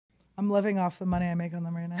I'm living off the money I make on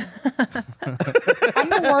them right now. I'm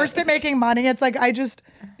the worst at making money. It's like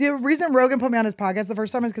the reason Rogan put me on his podcast the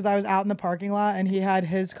first time is because I was out in the parking lot and he had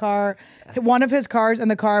his car, one of his cars, and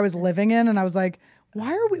the car I was living in, and I was like,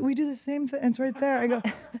 why are we do the same thing? It's right there.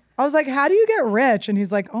 I was like, how do you get rich? And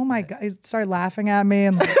he's like, oh my God. He started laughing at me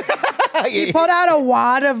and like, he pulled out a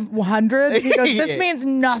wad of hundreds. He goes, this means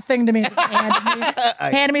nothing to me. Just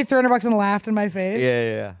handed me $300 and laughed in my face.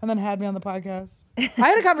 Yeah. And then had me on the podcast. I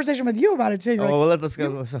had a conversation with you about it too. You're well, let's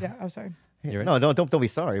go. Yeah, I'm sorry. No, don't be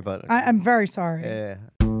sorry, but I'm very sorry. Yeah.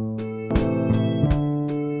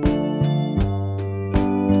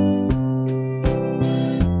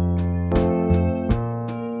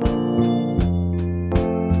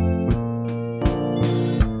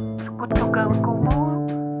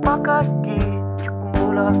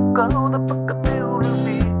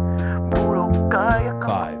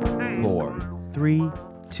 Five, four, three,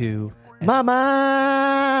 two. Mama,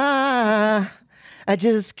 I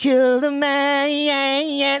just killed a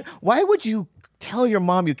man. Why would you tell your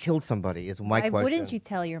mom you killed somebody? Is my question. Why wouldn't you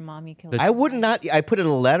tell your mom you killed? I would not. I put it in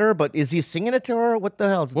a letter, but is he singing it to her? What the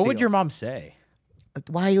hell? What would your mom say?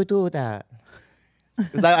 Why you do that?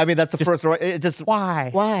 I mean, that's the first. Just why?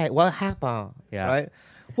 Why? What happened? Yeah. Right.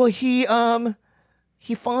 Well, he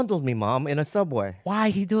fondled me, Mom, in a subway. Why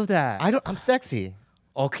he do that? I'm sexy.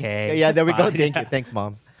 Okay. Yeah. There we go. Thank you. Thanks,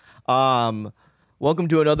 Mom. Welcome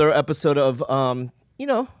to another episode of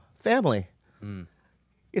family.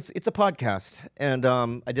 It's a podcast, and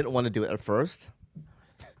I didn't want to do it at first,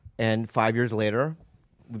 and 5 years later,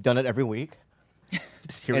 we've done it every week.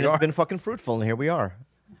 It's been fucking fruitful, and here we are.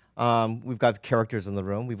 We've got characters in the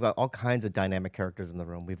room. We've got all kinds of dynamic characters in the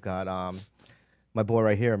room. We've got my boy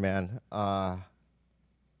right here, man.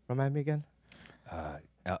 Remind me again.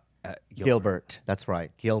 Gilbert. That's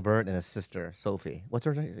right. Gilbert and his sister, Sophie. What's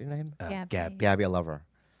her name? Gabby, I love her.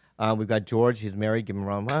 We've got George. He's married. Give him a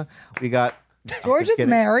round. We got... George is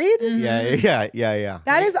married? Yeah.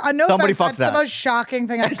 That is... no Somebody offense, fucks that's that. the most shocking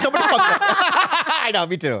thing I've Somebody fucks that. I know,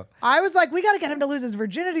 me too. I was like, we got to get him to lose his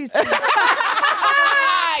virginity soon.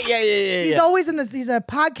 Yeah. He's always in this. He's a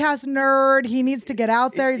podcast nerd. He needs to get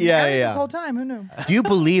out there. He's married this whole time. Who knew? Do you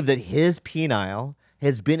believe that his penile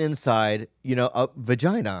has been inside, a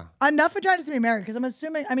vagina? Enough vaginas to be married, because I'm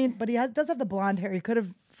assuming, but he does have the blonde hair. He could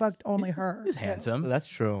have fucked only her. He's handsome. That's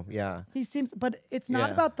true, yeah. He seems, but it's not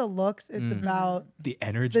about the looks. It's about the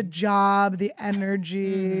energy, the job, the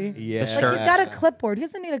energy. Yeah. The Like shirt. he's got a clipboard. He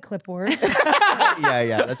doesn't need a clipboard.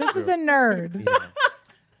 Yeah, that's This true. is a nerd. Yeah.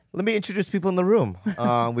 Let me introduce people in the room.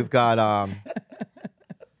 We've got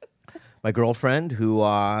my girlfriend, who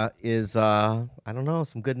is I don't know,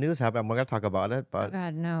 some good news happened. We're gonna talk about it, but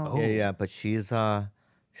God, no. yeah. But she's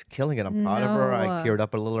killing it. I'm proud of her. I No. teared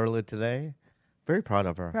up a little earlier today. Very proud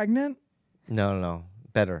of her. Pregnant? No,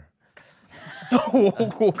 better.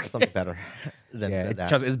 Okay. Something better than that.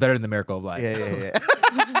 Trust me, it's better than the miracle of life. Yeah.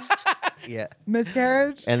 Yeah.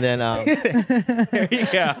 Miscarriage? And then There you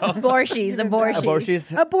go. Abortions.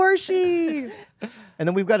 abortions. Abortion. And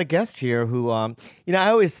then we've got a guest here who, I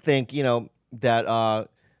always think, that,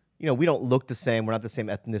 we don't look the same. We're not the same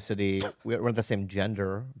ethnicity. We're not the same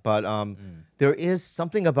gender. But there is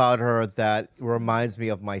something about her that reminds me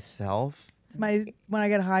of myself. It's when I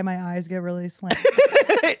get high, my eyes get really slanted.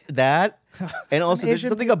 That. And also there's Asian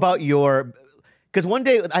something about because one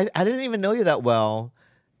day I didn't even know you that well.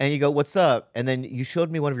 And you go, what's up? And then you showed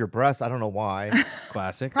me one of your breasts. I don't know why.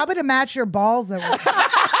 Classic. Probably to match your balls that were.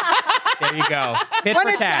 There you go. Tit When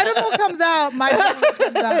for a tat. tentacle comes out, my tentacle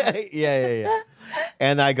comes out. Yeah.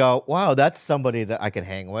 And I go, wow, that's somebody that I can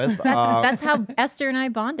hang with. That's how Esther and I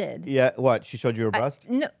bonded. Yeah, what? She showed you her breast?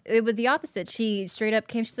 No, it was the opposite. She straight up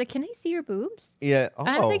came. She's like, "Can I see your boobs?" Yeah. Oh.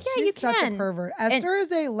 And I was like, "Yeah, She's you such can." a pervert. Esther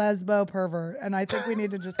is a lesbo pervert, and I think we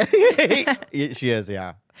need to just... She is,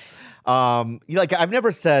 yeah. I've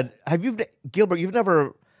never said, Gilbert, you've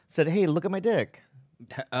never said, hey, look at my dick.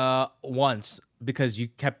 Once, because you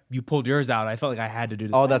pulled yours out. I felt like I had to do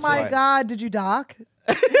that. Oh, Oh that's my right. God, did you dock?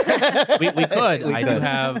 we could. I do could.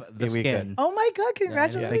 have the We could. skin. Oh my God,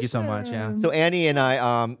 congratulations. Thank you so much, yeah. So Annie and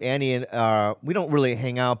I, we don't really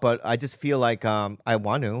hang out, but I just feel like I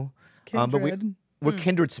want to. But Kindred. we're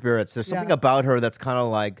kindred spirits. There's something Yeah. about her that's kind of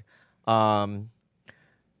like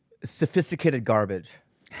sophisticated garbage.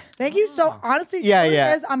 Thank you so honestly. Yeah, you know what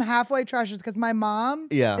yeah. it is? I'm halfway trashes because my mom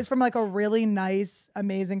is from like a really nice,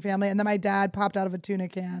 amazing family, and then my dad popped out of a tuna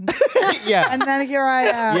can, Yeah. and then here I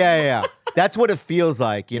am. Yeah. That's what it feels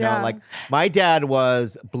like, you know. Yeah. Like my dad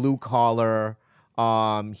was blue collar.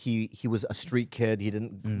 He was a street kid. He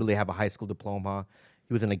didn't really have a high school diploma.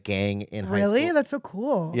 He was in a gang in high school. Really? That's so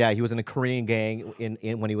cool. Yeah, he was in a Korean gang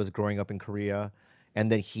in when he was growing up in Korea.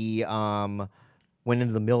 and then he went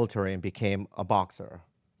into the military and became a boxer,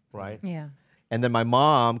 right? Yeah. And then my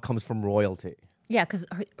mom comes from royalty. Yeah, because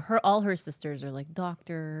all her sisters are like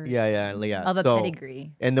doctors. Yeah. Of a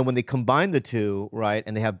pedigree. And then when they combine the two, right,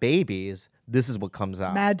 and they have babies, this is what comes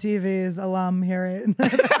out. Mad TV's alum here. You're going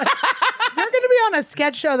to be on a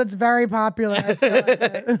sketch show that's very popular. I feel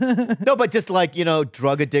like. No, but just like,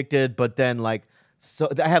 drug addicted, but then like, so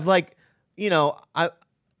I have like,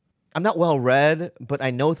 I'm not well read, but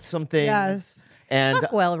I know some things. Yes. And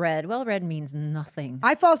Fuck well-read. Well-read means nothing.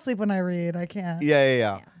 I fall asleep when I read. I can't.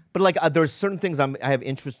 yeah. But like, there's certain things I have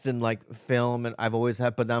interest in, like film, and I've always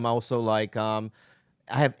had. But I'm also like, I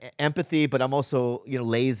have empathy, but I'm also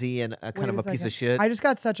lazy and kind of a piece of shit. I just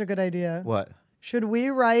got such a good idea. What? Should we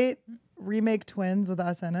remake Twins with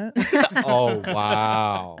us in it? Oh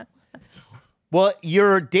wow. Well,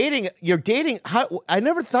 you're dating. How? I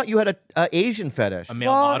never thought you had a Asian fetish. A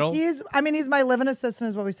male model? he's my live-in assistant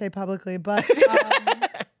is what we say publicly, but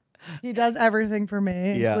he does everything for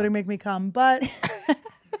me, Yeah. including make me come. But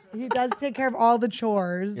he does take care of all the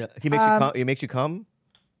chores. Yeah. He makes you come. He makes you come.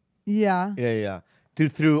 Yeah. Yeah.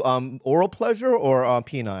 Through oral pleasure or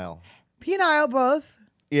penile. Penile, both.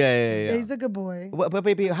 Yeah. He's a good boy. But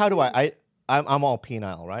baby, how do I'm all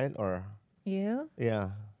penile, right? Or You?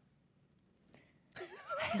 yeah.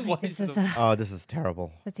 This is Oh, this is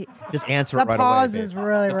terrible. let's see. Just answer The it right pause away. is babe.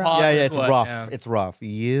 really rough. pause- Yeah, is it's what, rough. yeah. It's rough.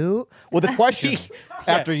 You? Well, the question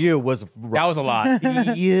after you was That rough. was a lot. And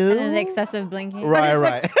the You? excessive blinking. Right.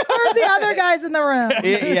 Where are the other guys in the room?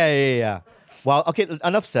 Yeah. Well, okay,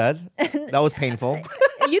 enough said. That was painful.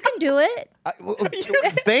 You can do it.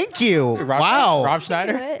 Thank you. Wow. Rob Do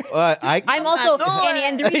Schneider? it. I'm Also,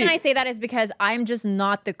 and the reason I say that is because I'm just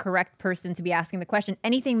not the correct person to be asking the question.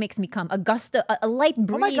 Anything makes me come. A light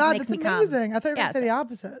breeze Oh my God, makes that's me come. amazing. I thought you were going Yeah, to say the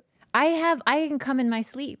opposite. I can come in my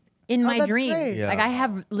sleep, in my that's dreams. great. Yeah. Like I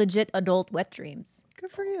have legit adult wet dreams.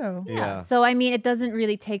 Good for you. Yeah. So I mean, it doesn't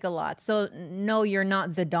really take a lot. So no, you're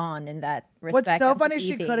not the Dawn in that respect. What's so It's funny, just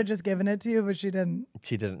she easy. could have just given it to you, but she didn't.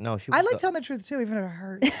 She didn't. No, she. I was like telling the truth too, even if it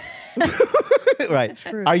hurts. right.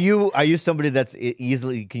 Truth. Are you somebody that's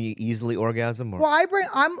easily? Can you easily orgasm? Or? Well,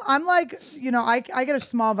 I'm like, I get a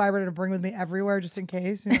small vibrator to bring with me everywhere just in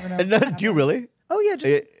case. You never know. Do you really? Oh yeah,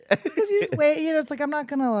 just because you just wait. It's like I'm not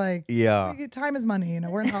gonna like. Yeah. Time is money.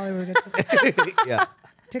 We're in Hollywood. We get Yeah.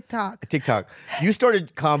 TikTok TikTok. You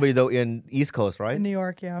started comedy though in East Coast, right? in New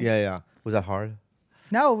York. Yeah. Yeah. Was that hard?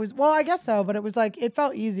 No, it was, well, I guess so, but it was like, it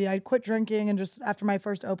felt easy. I quit drinking and just after my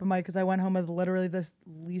first open mic, because I went home with literally the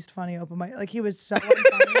least funny open mic. Like, he was so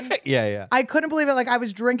unfunny. Yeah. I couldn't believe it. Like, I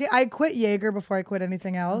was drinking. I quit Jaeger before I quit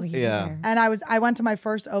anything else. Yeah. And I went to my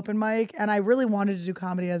first open mic, and I really wanted to do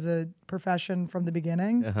comedy as a profession from the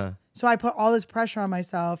beginning. Uh-huh. So I put all this pressure on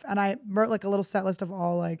myself, and I wrote like a little set list of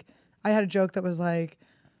all, like, I had a joke that was like,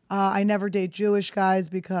 I never date Jewish guys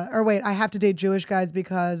I have to date Jewish guys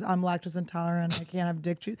because I'm lactose intolerant. I can't have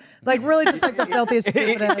dick juice. Like, really just like the filthiest,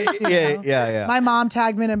 stupidest, you know? Yeah. My mom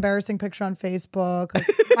tagged me in an embarrassing picture on Facebook.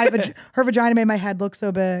 Like, her vagina made my head look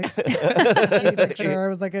so big. Picture. It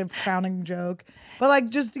was like a crowning joke. But like,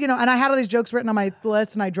 just, and I had all these jokes written on my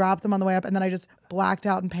list, and I dropped them on the way up, and then I just blacked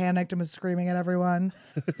out and panicked and was screaming at everyone.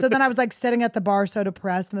 So then I was like sitting at the bar so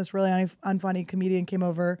depressed, and this really unfunny comedian came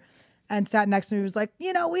over and sat next to me. He was like,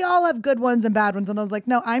 we all have good ones and bad ones. And I was like,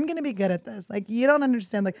 no, I'm going to be good at this. Like, you don't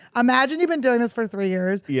understand. Like, imagine you've been doing this for 3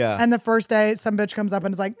 years. Yeah. And the first day some bitch comes up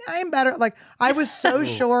and is like, I'm better. Like, I was so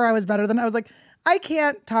sure I was better than I was like, I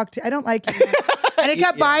can't talk to you. I don't like you. And he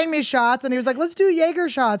kept buying me shots, and he was like, let's do Jaeger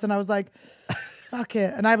shots. And I was like, fuck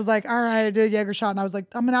it. And I was like, all right, I did a Jaeger shot. And I was like,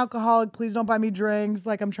 I'm an alcoholic. Please don't buy me drinks.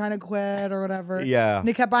 Like, I'm trying to quit or whatever. Yeah. And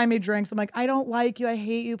he kept buying me drinks. I'm like, I don't like you. I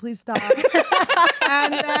hate you. Please stop.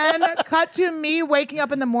 And then cut to me waking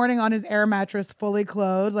up in the morning on his air mattress, fully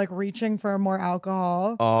clothed, like reaching for more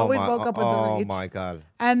alcohol. Always woke up with the reach. Oh my God.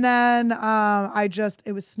 And then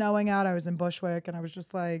it was snowing out. I was in Bushwick, and I was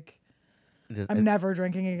just like, I'm never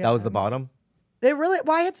drinking again. That was the bottom?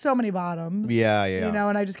 I had so many bottoms. Yeah.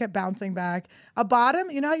 And I just kept bouncing back. A bottom,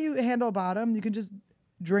 you know how you handle a bottom? You can just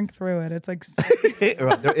drink through it. It's like,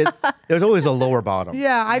 There's always a lower bottom.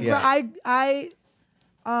 yeah.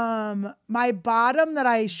 My bottom that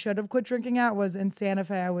I should have quit drinking at was in Santa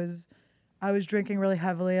Fe. I was drinking really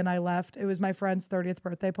heavily, and I left. It was my friend's 30th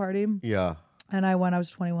birthday party. Yeah. And I went, I was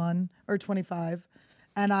 21 or 25.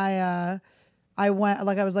 And I went,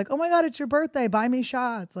 like, I was like, oh my God, it's your birthday. Buy me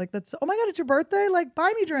shots. Like, oh my God, it's your birthday. Like,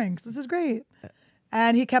 buy me drinks. This is great.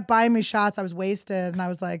 And he kept buying me shots. I was wasted. And I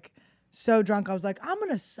was like, so drunk. I was like, I'm going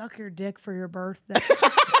to suck your dick for your birthday. I'm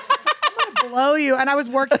going to blow you. And I was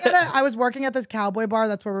working at this cowboy bar.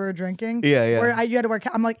 That's where we were drinking. Yeah, yeah. Where you had to wear.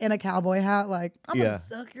 I'm like in a cowboy hat. Like I'm Yeah. gonna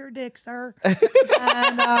suck your dick, sir.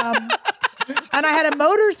 And I had a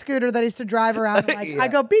motor scooter that I used to drive around. And I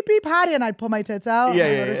go beep beep hottie, and I'd pull my tits out. Yeah, on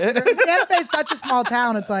my yeah, motor yeah. scooter. And Santa Fe is such a small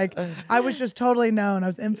town. It's like I was just totally known. I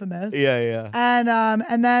was infamous. Yeah.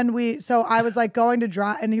 And then so I was like going to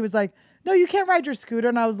drive, and he was like, "No, you can't ride your scooter."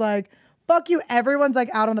 And I was like, "Fuck you!" Everyone's like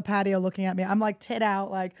out on the patio looking at me. I'm like tit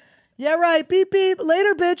out, like, "Yeah, right, beep beep,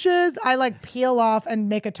 later, bitches." I like peel off and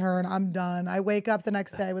make a turn. I'm done. I wake up the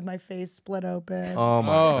next day with my face split open. Oh my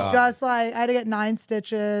god. Just like I had to get 9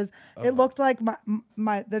 stitches. It looked like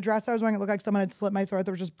the dress I was wearing. It looked like someone had slit my throat.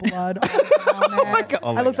 There was just blood all on it.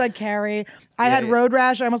 I looked like Carrie. I had road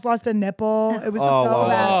rash. I almost lost a nipple. It was so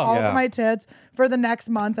bad. All over my tits. For the next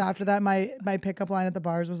month after that, my pickup line at the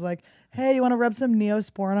bars was like, "Hey, you want to rub some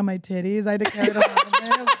Neosporin on my titties?" I had to carry it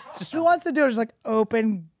around. Who wants to do it? Just like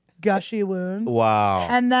open gushy wound. Wow.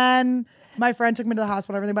 And then my friend took me to the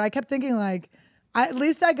hospital and everything, but I kept thinking like, at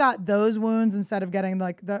least I got those wounds instead of getting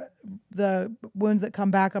like the wounds that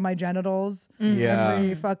come back on my genitals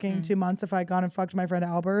every fucking 2 months if I had gone and fucked my friend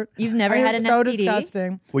Albert. You've never had an so STD?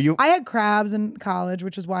 disgusting. I had crabs in college,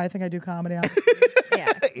 which is why I think I do comedy.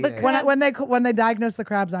 Yeah. But When they diagnosed the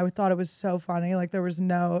crabs, I thought it was so funny. Like there was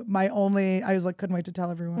I was like couldn't wait to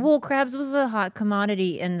tell everyone. Well, crabs was a hot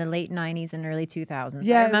commodity in the late 90s and early 2000s.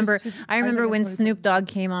 Yeah, I remember when Snoop Dogg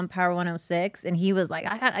came on Power 106 and he was like,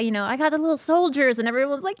 I got the little soldiers, and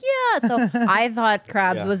everyone was like, yeah. So I thought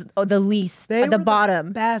crabs was the least, They at the were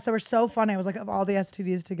bottom. Best. They were so funny. I was like, of all the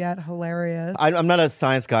STDs to get, hilarious. I'm not a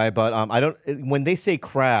science guy, but I don't. When they say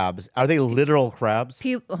crabs, are they literal crabs?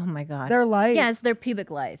 Oh my god, They're lice. Yes, they're pubic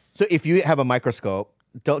lice. So if you have a microscope,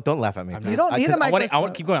 don't laugh at me. You don't need a microscope. I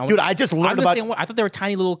want to keep going. Dude, I just learned about. I thought they were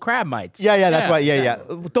tiny little crab mites. Yeah, that's right. Yeah.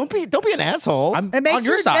 Don't be an asshole. I'm It makes on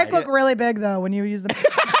your your side. dick look really big though when you use the.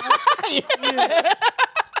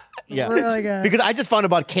 Yeah, really good. Because I just found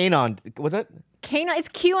about Canon. Was it Canine, it's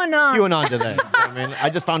QAnon. QAnon today? You know what I mean, I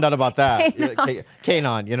just found out about that.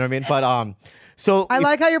 Canon. You know what I mean? But so I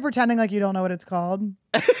like how you're pretending like you don't know what it's called.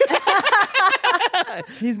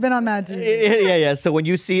 He's been on Mad TV. Yeah. So when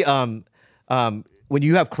you see when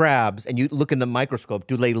you have crabs and you look in the microscope,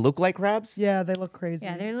 do they look like crabs? Yeah, they look crazy.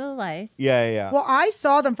 Yeah, they're little lice. Yeah. Well, I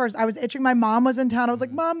saw them first. I was itching. My mom was in town. I was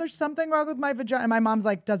like, "Mom, there's something wrong with my vagina." And my mom's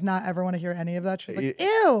like, does not ever want to hear any of that. She's like,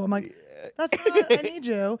 "Ew." I'm like, "That's not. I need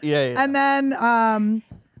you." Yeah. And then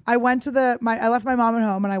I went to I left my mom at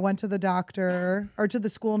home and I went to the doctor or to the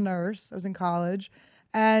school nurse. I was in college,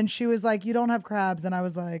 and she was like, "You don't have crabs," and I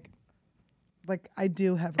was like, I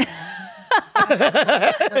do have crabs.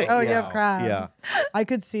 Like, oh, you have crabs. Yeah. I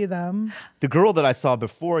could see them. The girl that I saw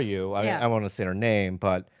before you, I Yeah. want to say her name,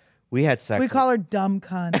 but we had sex. We call her dumb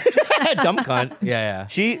cunt. dumb cunt. Yeah.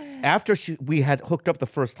 After we had hooked up the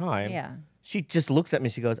first time. Yeah. She just looks at me.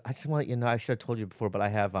 She goes, "I just want to let you know. I should have told you before, but I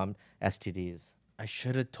have STDs." I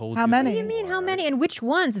should have told How you. many? What do you mean, how many? And which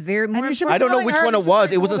ones? Very more you should important. I don't know telling which her, one you it should was.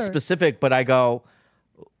 have It wasn't told her. specific, but I go,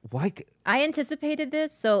 why? I anticipated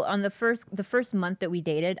this. So on the first month that we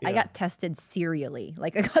dated, I got tested serially.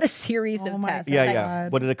 Like I got a series of my tests. God. Yeah.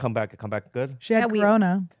 God. What did it come back? It come back good? She had Yeah,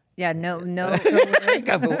 corona. Yeah, no, It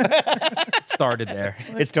started there.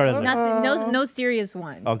 It started. Like, nothing, no serious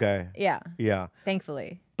ones. okay. Yeah, Yeah.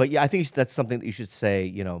 thankfully. But yeah, I think that's something that you should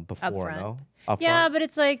say, before, Upfront. no? Upfront. Yeah, but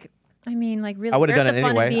it's like, I mean, like really. I would've where's done the it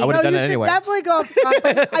fun of anyway. being- I would've done you it should anyway. definitely go up front.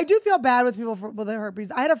 But I do feel bad with people with their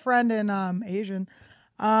herpes. I had a friend in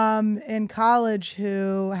college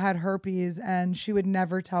who had herpes, and she would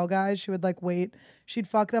never tell guys. She would wait. She'd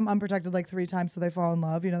fuck them unprotected 3 times so they fall in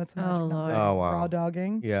love. That's the magic number. Lord. Oh, wow. Raw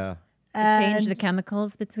dogging. Yeah. Change And the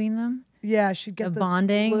chemicals between them. yeah, she'd get The this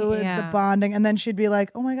bonding, fluids, the yeah. bonding, and then she'd be like,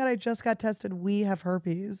 "Oh my god, I just got tested. We have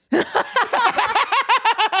herpes."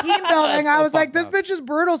 Team building. I was like, "This bitch is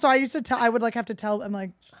brutal." So I used to tell. I would have to tell. I'm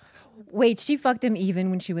like, Wait, she fucked him even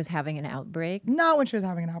when she was having an outbreak? not when she was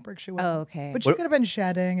having an outbreak. She wouldn't. Oh, okay. But she could have been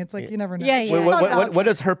shedding. It's like you never know. Yeah, She's yeah. not What vouching.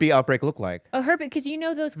 does herpes outbreak look like? A herpes, because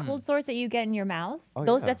those cold sores that you get in your mouth,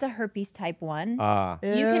 that's a herpes type 1. You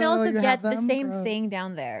can Ew, also you get have the them? same Gross. thing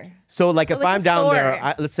down there. So if it's I'm a down there,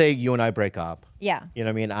 sore. let's say you and I break up. Yeah. You know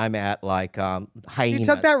what I mean? I'm at hyenas. She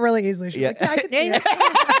took that really easily. She was like, "Yeah, I could see it."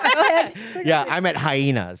 Go ahead. Yeah, I'm at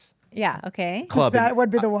hyenas Yeah, okay. club. That would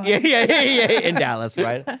be the one. Yeah, in Dallas,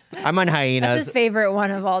 right? I'm on That's hyenas. his favorite one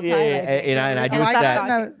of all time. Yeah, I think. and I do Oh, I that. got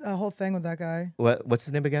know a whole thing with that guy. What's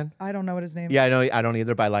his name again? I don't know what his name. Yeah, I don't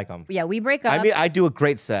either, but I like him. Yeah, we break up. I mean, I do a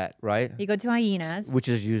great set, right? You go to hyenas. Which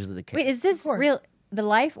is usually the case. Wait, is this course. real? The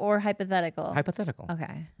life or hypothetical? Hypothetical.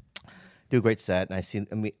 Okay. Do a great set,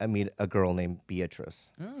 and I meet a girl named Beatrice.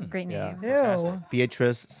 Great name. Ew.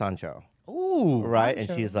 Beatrice Sancho. Ooh. right? And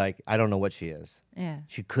Sancho. she's like, I don't know what she is. Yeah.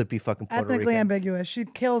 She could be fucking Puerto Ethnically Rican. ambiguous. She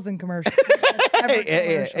kills in commercials.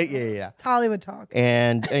 Yeah. It's Hollywood talk.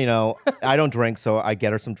 And I don't drink, so I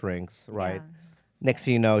get her some drinks, right? Yeah. Next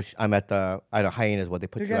thing you know, I'm at the Hyenas. What they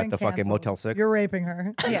put You're you at getting the fucking canceled. Motel 6. You're raping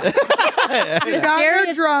her. Yeah. You got her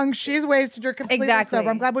scariest- drunk. She's wasted. You're completely Exactly. sober.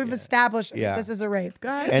 I'm glad we've established Yeah. this is a rape. Go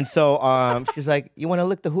ahead. And so she's like, "You want to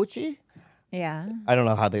lick the hoochie?" Yeah. I don't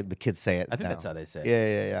know how the kids say it. I think now. that's how they say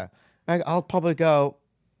it. Yeah. I'll probably go,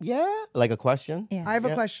 yeah, like a question. Yeah. I have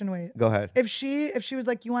a question. Wait. Go ahead. If she was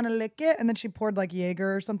like, you want to lick it, and then she poured like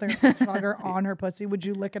Jaeger or something or Schlager on her pussy, would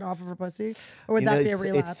you lick it off of her pussy, or would that be a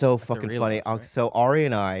relapse? It's so fucking funny. relapse, right? So Ari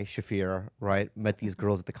and I, Shafir, right, met these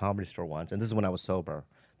girls at the Comedy Store once, and this is when I was sober,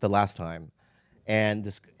 the last time,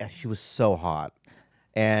 and she was so hot,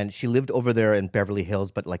 and she lived over there in Beverly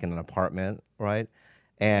Hills, but like in an apartment, right,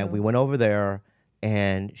 and we went over there,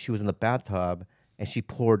 and she was in the bathtub, and she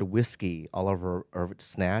poured whiskey all over her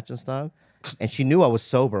snatch and stuff, and she knew I was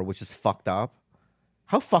sober, which is fucked up.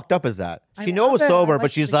 How fucked up is that? She knew I love was it. I sober, like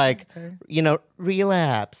but she's the like, gangster.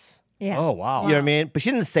 relapse. Yeah. Oh wow. You know what I mean? But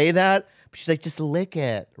she didn't say that. But she's like, just lick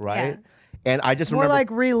it, right? Yeah. And I just More remember,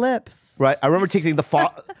 like re-lips. right? I remember taking the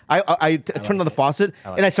I turned on the faucet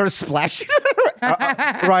and I started splashing,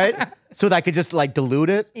 right? So that I could just like dilute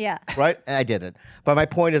it, Yeah. right? And I did it. But my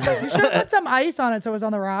point is, You should have put some ice on it so it was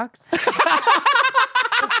on the rocks. Just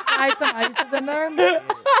slide some ices in there.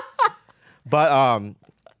 but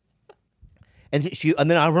and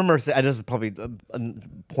then I remember, and this is probably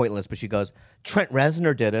pointless, but she goes, Trent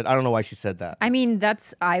Reznor did it. I don't know why she said that. I mean,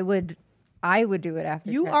 I would do it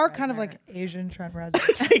after. You Trent are kind of Reznor. like Asian Trent Reznor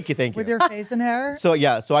Thank you. with your face and hair. So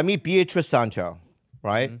so I meet Beatrice Sancho,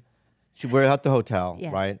 right? We're at the hotel,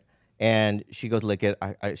 Yeah. right? And she goes lick it.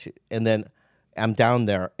 And then I'm down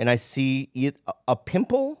there and I see a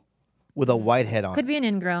pimple with a white head on. Could it. be an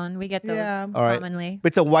ingrown. We get those Yeah. All right. commonly.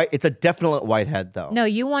 But it's a definite white head though. No,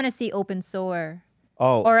 you want to see open sore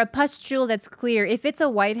Oh. or a pustule that's clear. If it's a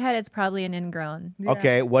whitehead, it's probably an ingrown. Yeah.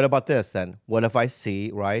 Okay. What about this then? What if I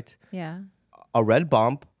see right Yeah. a red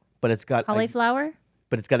bump, but it's got Cauliflower?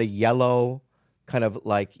 a yellow kind of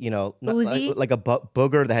like not Oozy? like a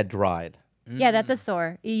booger that had dried. Yeah, that's a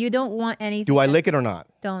sore. You don't want anything. Do I that- lick it or not?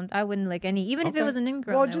 Don't. I wouldn't lick any. Even if it was an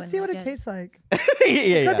ingrown. Well, I just see what wouldn't it lick tastes like.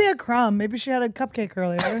 yeah. Could be a crumb. Maybe she had a cupcake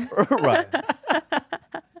earlier. Right.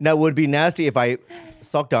 Now, it would be nasty if I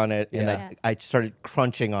sucked on it and Yeah. I started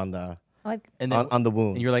crunching on the Like, And then on the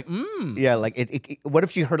wound. and you're like, Yeah, like it. What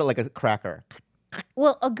if she heard it like a cracker?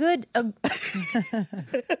 well,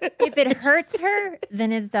 if it hurts her,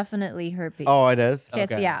 then it's definitely herpes. Oh, it is.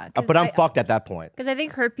 Yes, Okay. yeah. But I'm fucked at that point. Because I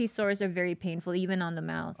think herpes sores are very painful, even on the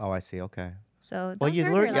mouth. Oh, I see. Okay. So Well, don't you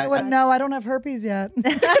hurt learn- her yeah, like But that. no, I don't have herpes yet.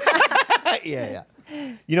 Yeah.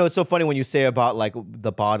 It's so funny when you say about like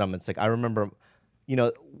the bottom. It's like I remember,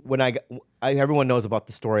 when everyone knows about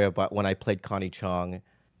the story about when I played Connie Chung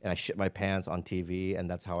and I shit my pants on TV, and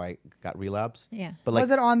that's how I got relapse. Yeah. But like,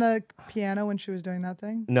 Was it on the piano when she was doing that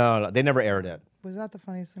thing? no, they never aired it. Was that the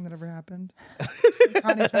funniest thing that ever happened?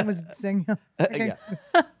 Connie Chung was singing. Yeah.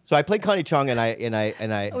 So I played Connie Chung, and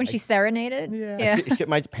I When she serenaded? Yeah. shit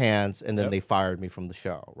my pants, and then they fired me from the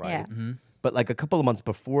show, right? Yeah. But like a couple of months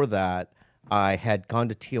before that, I had gone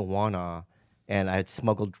to Tijuana, and I had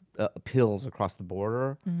smuggled pills across the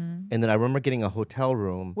border, and then I remember getting a hotel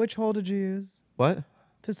room. Which hole did you use What?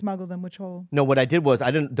 to smuggle them? Which hole? No, what I did was I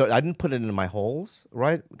didn't put it in my holes,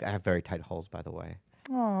 right? I have very tight holes, by the way.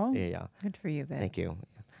 Oh, Yeah. Good for you, babe. Thank you.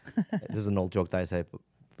 This is an old joke that I say,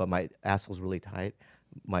 but my asshole's really tight.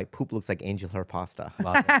 My poop looks like angel hair pasta.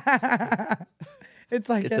 it's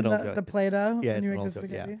like It's in an old the joke. Play-Doh Yeah, when it's you an make the old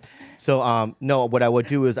joke, yeah. spaghetti. So no, what I would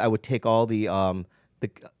do is I would take all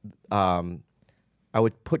I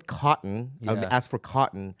would put cotton. I would Yeah. ask for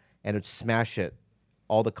cotton and would smash it,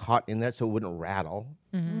 all the cotton in there so it wouldn't rattle,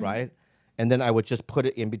 right? And then I would just put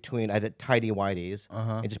it in between. I had tidy whities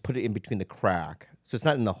and just put it in between the crack, so it's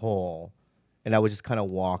not in the hole. And I would just kind of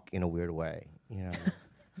walk in a weird way,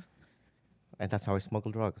 And that's how I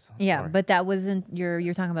smuggle drugs. Yeah, Sorry. but that wasn't you're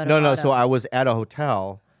talking about. No. a So I was at a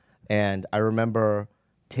hotel, and I remember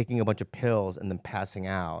taking a bunch of pills and then passing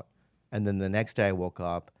out. And then the next day I woke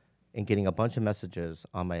up and getting a bunch of messages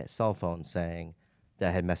on my cell phone saying that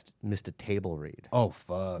I had missed a table read oh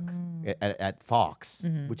fuck. at Fox,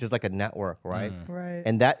 which is like a network, right? Right.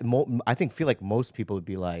 And that feel like most people would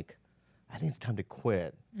be like, I think it's time to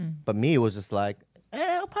quit. But me, it was just like,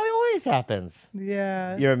 it probably always happens.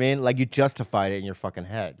 Yeah. You know what I mean? Like you justified it in your fucking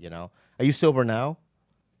head, Are you sober now?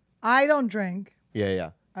 I don't drink.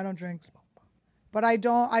 Yeah. I don't drink. But I do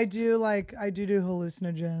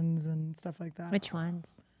hallucinogens and stuff like that. Which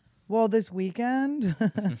ones? Well, this weekend,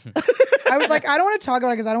 I was like, I don't want to talk about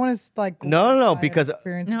it because I don't want to like. No, because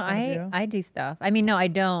experience. No, I do stuff. I mean, no, I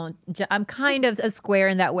don't. I'm kind of a square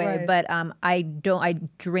in that way, Right. but I don't. I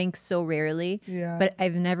drink so rarely. Yeah. But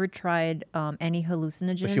I've never tried any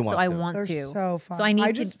hallucinogens, so wants I to. want They're to. so fun. So I need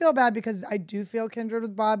I to. just feel bad because I do feel kindred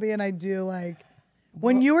with Bobby, and I do like.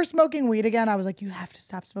 When you were smoking weed again, I was like, you have to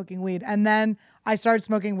stop smoking weed. And then I started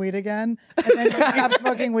smoking weed again, and then you stopped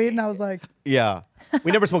smoking weed, and I was like, yeah,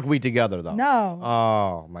 we never smoked weed together though. no,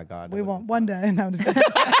 Oh my God. we won't one day. No, I'm just kidding.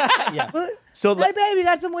 Yeah. Well, So hey, babe, you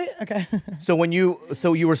got some weed? Okay. so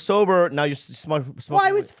you were sober. Now you're smoking. Well,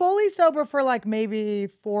 I was fully sober for like maybe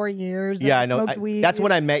 4 years. Then Yeah, I know. Smoked weed. That's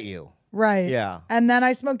when I met you. Right. Yeah. And then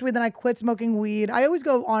I smoked weed. Then I quit smoking weed. I always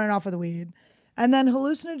go on and off with the weed. And then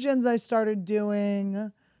hallucinogens I started doing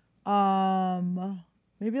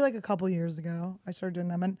maybe like a couple years ago. I started doing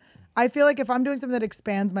them. And I feel like if I'm doing something that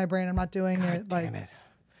expands my brain, I'm not doing it like. Damn it.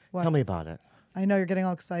 What? Tell me about it. I know you're getting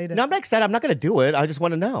all excited. No, I'm not excited. I'm not going to do it. I just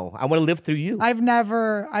want to know. I want to live through you. I've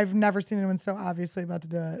never seen anyone so obviously about to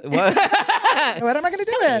do it. What? What am I going to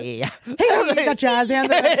do it? Yeah. Hey, he got jazz hands.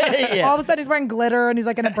 Yeah. All of a sudden he's wearing glitter and he's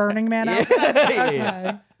like in a Burning Man outfit.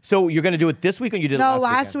 Okay. So you're going to do it this week, or you did it No,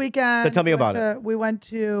 last weekend. So tell me about it. We went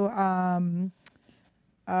to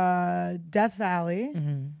Death Valley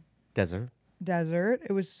Desert.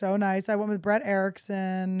 It was so nice. I went with Brett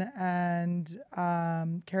Erickson and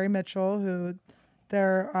Carrie Mitchell, who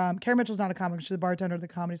Carrie Mitchell's not a comic. She's a bartender at the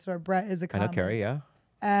Comedy Store. Brett is a I comic. know Carrie, yeah.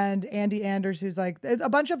 And Andy Anders, who's like, a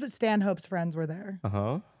bunch of Stanhope's friends were there.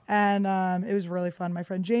 Uh-huh. And it was really fun. My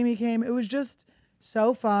friend Jamie came. It was just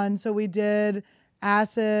so fun. So we did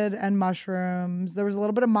acid and mushrooms. There was a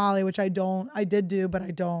little bit of Molly, which I did do, but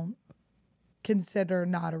I don't consider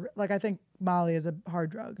not I think Molly is a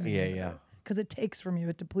hard drug. Yeah. Because it takes from you.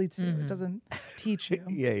 It depletes you. It doesn't teach you.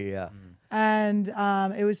 Yeah. And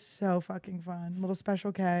it was so fucking fun. Little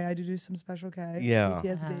Special K. I do some Special K. Yeah.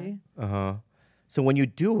 PTSD. Uh-huh. So when you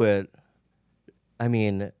do it, I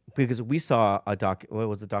mean, because we saw what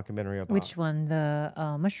was the documentary about? Which one? The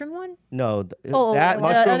mushroom one? No, that that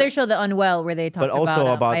mushroom, the other show, The Unwell, where they talked but also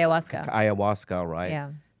about ayahuasca. Ayahuasca, right? Yeah.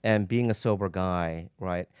 And being a sober guy,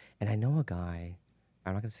 right? And I know a guy,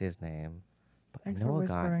 I'm not going to say his name, but Thanks I know for a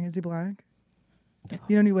guy. whispering. Is he black?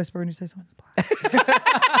 You know, you whisper when you say someone's black.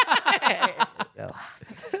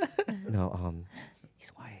 No, he's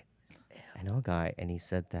white. I know a guy, and he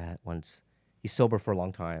said that once. He's sober for a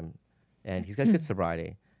long time, and he's got good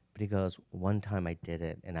sobriety. But he goes, one time I did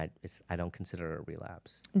it, and I don't consider it a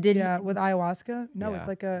relapse. Yeah, with ayahuasca? No, Yeah.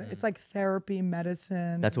 it's like therapy,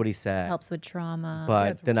 medicine. That's what he said. helps with trauma.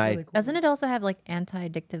 But it's then really cool. Doesn't it also have like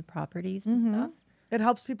anti-addictive properties and stuff? It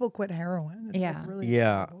helps people quit heroin. It's Yeah. like really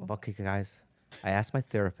Yeah. incredible. Okay, guys. I asked my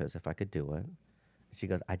therapist if I could do it. She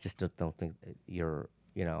goes, I just don't think that you're,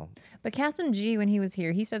 But Cassim G, when he was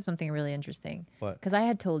here, he said something really interesting. What? Because I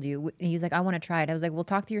had told you, he's like, I want to try it. I was like, well,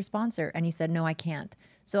 talk to your sponsor. And he said, no, I can't.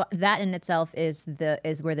 So that in itself is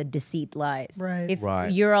where the deceit lies. Right. If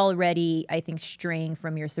Right. you're already, I think, straying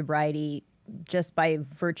from your sobriety just by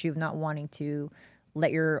virtue of not wanting to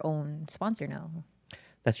let your own sponsor know.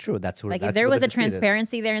 that's true. That's what. Like that's if there what was the a deceit is.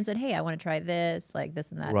 transparency there and said, hey, I want to try this, like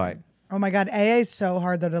this and that. Right. Oh my God, AA is so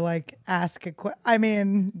hard though to like ask I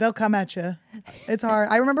mean, they'll come at you. It's hard.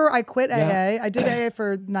 I remember I quit AA. I did AA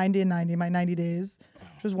for 90 and 90, my 90 days,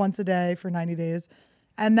 which was once a day for 90 days.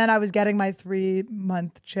 And then I was getting my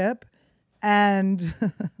 3-month chip. And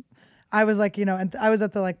I was like, and I was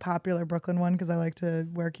at the like popular Brooklyn one because I like to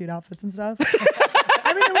wear cute outfits and stuff.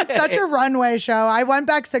 I mean, it was such a runway show. I went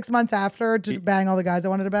back 6 months after to bang all the guys I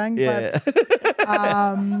wanted to bang. Yeah. But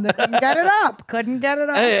couldn't get it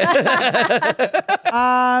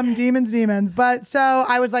up. Demons. But so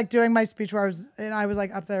I was like doing my speech where I was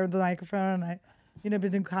like up there with the microphone, and I, been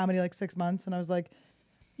doing comedy like 6 months, and I was like,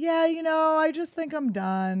 yeah, I just think I'm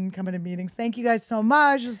done coming to meetings. Thank you guys so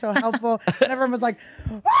much. It's so helpful. And everyone was like,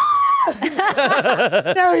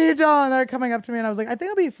 no, you don't. They're coming up to me, and I was like, I think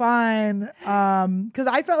I'll be fine. Because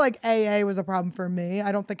I felt like AA was a problem for me.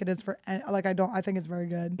 I don't think it is for I think it's very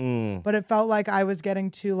good. But it felt like I was getting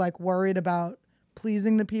too like worried about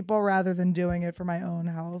pleasing the people rather than doing it for my own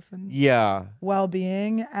health and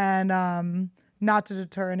well-being, and not to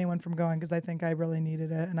deter anyone from going, because I think I really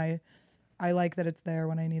needed it, and I like that it's there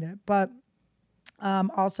when I need it. But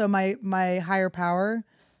also my higher power,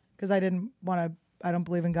 because I don't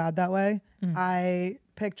believe in God that way. I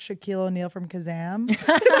picked Shaquille O'Neal from Kazam. And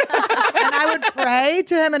I would pray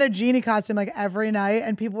to him in a genie costume like every night.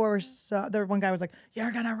 And people were one guy was like,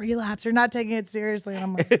 you're going to relapse. You're not taking it seriously. And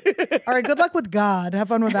I'm like, all right, good luck with God. Have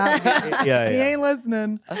fun with that. He ain't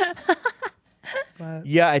listening. But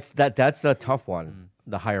Yeah, that's a tough one.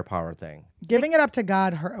 the higher power thing. Giving it up to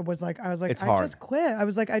God was like, It's I hard. just quit. I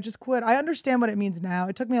was like, I just quit. I understand what it means now.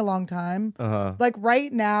 It took me a long time. Uh-huh. Like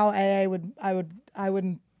right now, I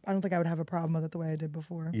don't think I would have a problem with it the way I did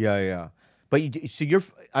before. Yeah. But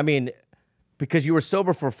I mean, because you were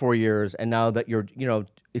sober for 4 years, and now that you're,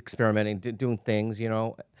 experimenting, doing things,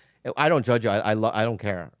 I don't judge you. I don't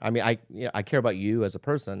care. I mean, I care about you as a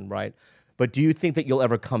person, right? But do you think that you'll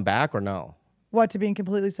ever come back or no? What, to being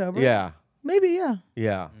completely sober? Yeah. Maybe, yeah.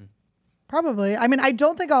 Yeah. Probably. I mean, I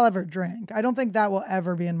don't think I'll ever drink. I don't think that will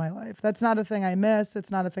ever be in my life. That's not a thing I miss. It's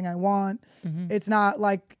not a thing I want. It's not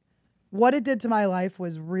like what it did to my life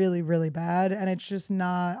was really, really bad. And it's just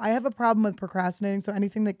not, I have a problem with procrastinating. So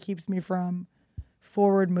anything that keeps me from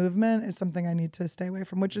forward movement is something I need to stay away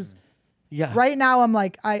from, which is right now I'm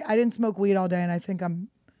like, I didn't smoke weed all day and I think I'm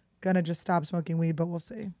going to just stop smoking weed, but we'll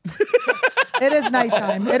see. It is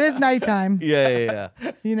nighttime. It is nighttime. Yeah.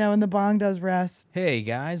 And the bong does rest. Hey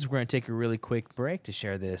guys, we're gonna take a really quick break to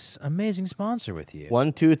share this amazing sponsor with you.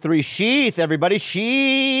 1, 2, 3, Sheath, everybody,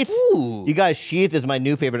 Sheath. Ooh. You guys, Sheath is my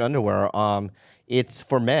new favorite underwear. It's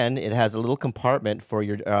for men. It has a little compartment for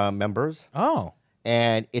your members. Oh.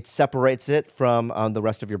 And it separates it from the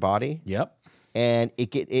rest of your body. Yep. And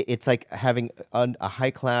it's like having a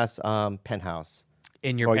high class penthouse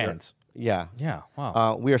In your pants. Yeah.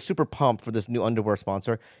 Wow. We are super pumped for this new underwear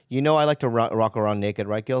sponsor. I like to rock around naked,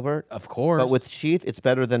 right, Gilbert? Of course. But with Sheath, it's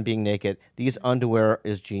better than being naked. These underwear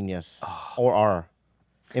is genius, or are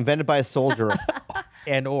invented by a soldier.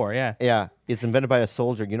 Yeah. It's invented by a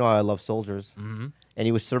soldier. You know how I love soldiers. Mm-hmm. And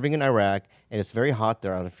he was serving in Iraq, and it's very hot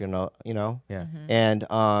there. I don't know if you know. Yeah. And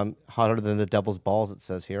hotter than the devil's balls, it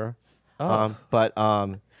says here. Oh. But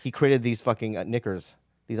he created these fucking knickers,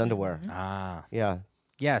 these underwear. Ah. Yeah.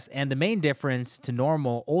 Yes, and the main difference to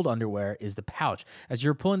normal old underwear is the pouch. As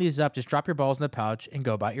you're pulling these up, just drop your balls in the pouch and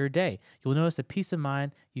go about your day. You'll notice a peace of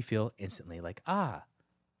mind. You feel instantly like, I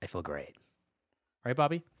feel great. Right,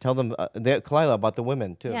 Bobby? Tell them, Khalyla, about the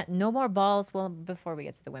women, too. Yeah, no more balls. Well, before we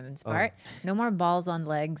get to the women's part, no more balls on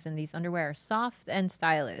legs, and these underwear are soft and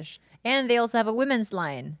stylish. And they also have a women's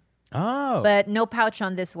line. Oh. But no pouch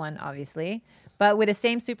on this one, obviously. But with the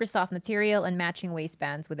same super soft material and matching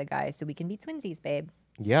waistbands with the guys, so we can be twinsies, babe.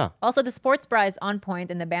 Yeah. Also, the sports bra is on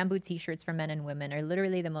point, and the bamboo t-shirts for men and women are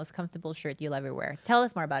literally the most comfortable shirt you'll ever wear. Tell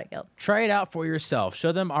us more about it, Gil. Try it out for yourself.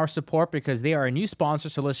 Show them our support because they are a new sponsor,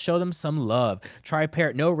 so let's show them some love. Try a pair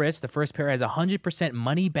at no risk. The first pair has a 100%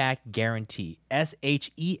 money-back guarantee.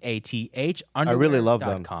 SHEATH. I really love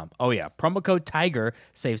them. Oh, yeah. Promo code TIGER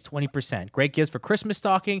saves 20%. Great gifts for Christmas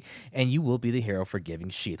stocking, and you will be the hero for giving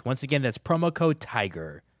Sheath. Once again, that's promo code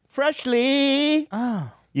TIGER. Freshly.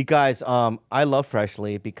 Oh. You guys, I love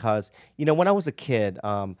Freshly because, when I was a kid,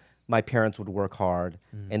 my parents would work hard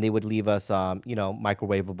and they would leave us,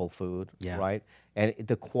 microwavable food, right? And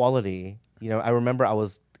the quality, I remember I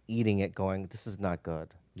was eating it going, this is not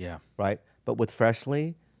good. Yeah. Right? But with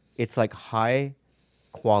Freshly, it's like high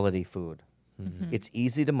quality food. It's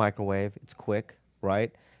easy to microwave. It's quick, right?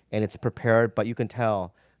 And it's prepared, but you can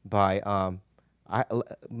tell by,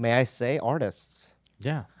 may I say, artists.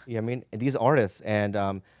 Yeah. Yeah, I mean, these artists.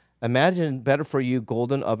 And imagine better for you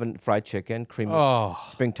golden oven fried chicken, creamy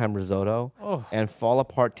springtime risotto, and fall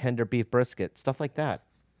apart tender beef brisket, stuff like that.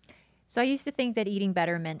 So I used to think that eating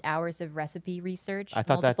better meant hours of recipe research, I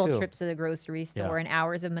thought that multiple too. trips to the grocery store, and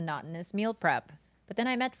hours of monotonous meal prep. But then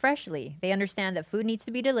I met Freshly. They understand that food needs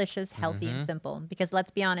to be delicious, healthy, and simple. Because let's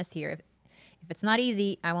be honest here, if it's not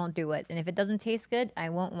easy, I won't do it. And if it doesn't taste good, I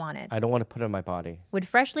won't want it. I don't want to put it in my body. With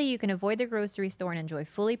Freshly, you can avoid the grocery store and enjoy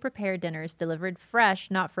fully prepared dinners delivered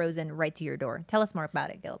fresh, not frozen, right to your door. Tell us more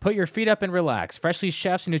about it, Gil. Put your feet up and relax. Freshly's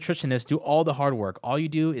chefs and nutritionists do all the hard work. All you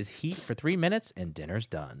do is heat for 3 minutes and dinner's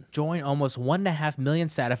done. Join almost 1.5 million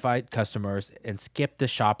satisfied customers and skip the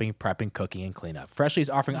shopping, prepping, cooking, and cleanup. Freshly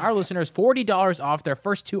is offering our listeners $40 off their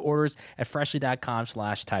first 2 orders at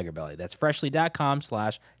freshly.com/TigerBelly. That's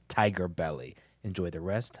freshly.com/TigerBelly. Enjoy the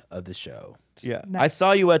rest of the show. Yeah. I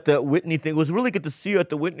saw you at the Whitney thing. It was really good to see you at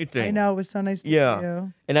the Whitney thing. I know, it was so nice to see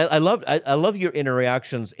you. And I love your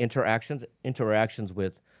interactions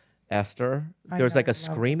with Esther. There's like a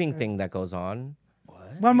screaming thing that goes on.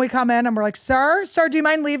 When we come in and we're like, sir, do you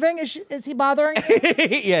mind leaving? Is he bothering you?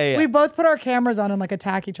 Yeah. We both put our cameras on and like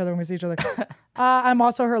attack each other when we see each other. I'm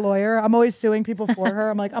also her lawyer. I'm always suing people for her.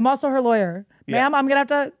 I'm like, I'm also her lawyer. Ma'am, I'm going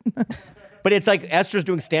to have to... But it's like Esther's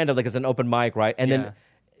doing stand-up like it's an open mic, right? And then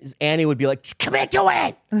Annie would be like, just commit to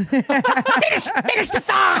it. finish the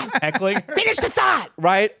thought. Heckling. Finish the thought,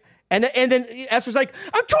 right? And then Esther's like,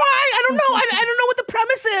 I'm trying. I don't know. I don't know what the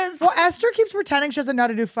premise is. Well, Esther keeps pretending she doesn't know how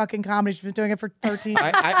to do fucking comedy. She's been doing it for 13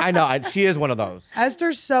 years. I know. She is one of those.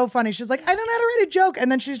 Esther's so funny. She's like, I don't know how to write a joke.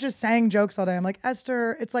 And then she's just saying jokes all day. I'm like,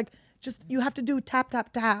 Esther, it's like, just, you have to do tap,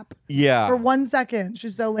 tap, tap. Yeah. For 1 second.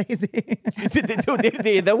 She's so lazy.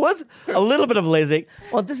 There was a little bit of lazy.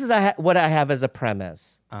 Well, this is what I have as a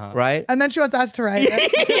premise, right? And then she wants us to write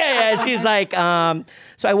it. yeah. She's like,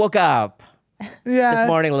 so I woke up this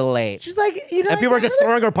morning a little late. She's like, you know. And people are just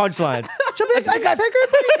throwing her punchlines. She'll be like, I got her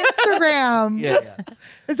Instagram. Yeah.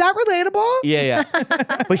 Is that relatable? Yeah.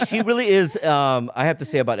 But she really is, I have to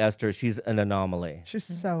say about Esther, she's an anomaly. She's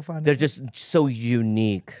so funny. They're just so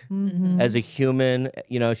unique as a human.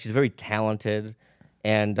 You know, she's very talented.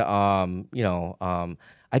 And, I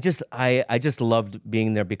just loved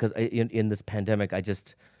being there because in this pandemic, I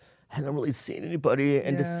just hadn't really seen anybody.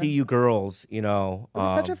 And to see you girls, you know. It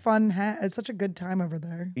was such a fun, it's such a good time over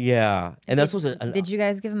there. Yeah. And that's also. Did you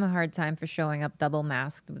guys give him a hard time for showing up double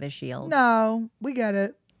masked with a shield? No, we get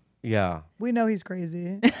it. Yeah. We know he's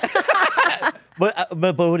crazy. But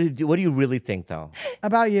what do you really think, though?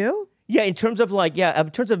 About you? Yeah, in terms of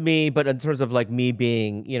in terms of me, but in terms of like me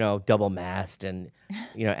being, double masked and,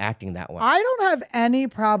 acting that way. I don't have any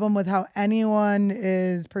problem with how anyone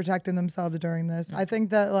is protecting themselves during this. I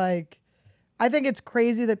think that I think it's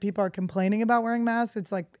crazy that people are complaining about wearing masks.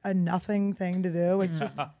 It's like a nothing thing to do. It's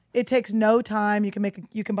just, it takes no time. You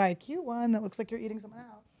can buy a cute one that looks like you're eating someone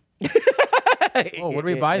out. Oh, where do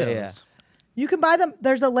we buy those? Yeah. You can buy them.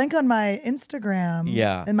 There's a link on my Instagram.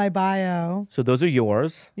 Yeah. In my bio. So those are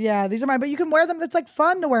yours. Yeah, these are mine. But you can wear them. It's like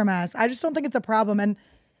fun to wear masks. I just don't think it's a problem. And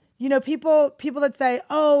people that say,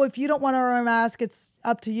 oh, if you don't want to wear a mask, it's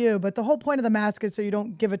up to you. But the whole point of the mask is so you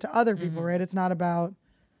don't give it to other people, right? It's not about.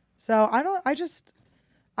 So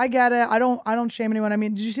I get it. I don't shame anyone. I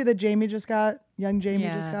mean, did you see that young Jamie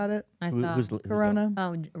just got it? I saw. Who's Corona.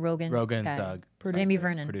 Oh, Rogan's Producer. Jamie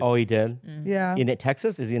Vernon. Producer. Oh, he did? Yeah. In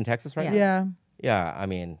Texas? Is he in Texas right now? Yeah. Yeah, I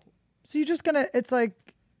mean. So you're just it's like,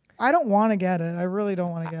 I don't want to get it. I really don't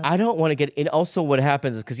want to get it. I don't want to get it. And also what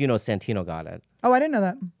happens is because, Santino got it. Oh, I didn't know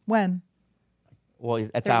that. When? Well,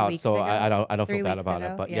 it's 3 out, weeks so ago. I don't 3 feel bad weeks about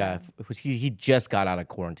ago, it. But yeah. he just got out of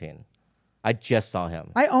quarantine. I just saw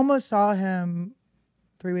him. I almost saw him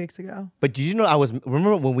 3 weeks ago. But did you know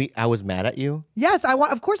remember when I was mad at you? Yes,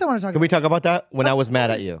 of course I want to talk Can we talk about that? When I was mad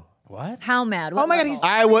at you. What? How mad? Oh my God, he's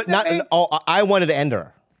I would not. I wanted to end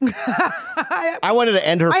her. I wanted to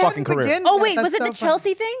end her fucking career. Oh wait, was it the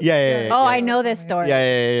Chelsea thing? Yeah. Oh, I know this story.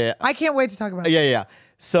 Yeah. I can't wait to talk about it. Yeah.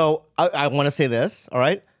 So I want to say this. All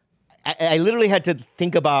right. I literally had to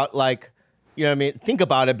think about think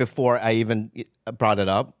about it before I even brought it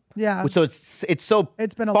up. Yeah. So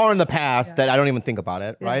it's been far in the past that I don't even think about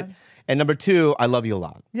it. Right. And number two, I love you a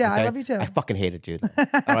lot. Yeah, I love you too. I fucking hated you.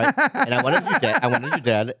 All right. And I wanted you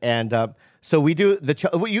dead. And so we do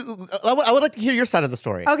I would like to hear your side of the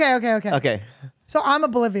story. Okay. So I'm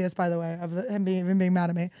oblivious, by the way, of him being mad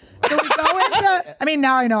at me. So we go into. I mean,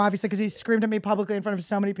 now I know, obviously, because he screamed at me publicly in front of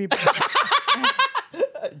so many people.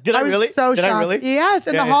 Did I was really? so Did shocked. I really? Yes,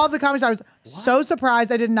 in the hall of the comedy store. I was so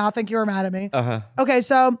surprised. I did not think you were mad at me. Okay,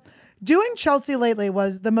 so doing Chelsea lately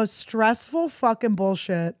was the most stressful fucking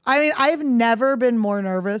bullshit. I mean, I've never been more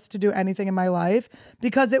nervous to do anything in my life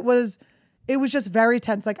because it was just very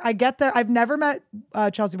tense. Like, I get there. I've never met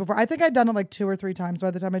Chelsea before. I think I'd done it like 2 or 3 times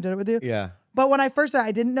by the time I did it with you. Yeah. But when I first did it,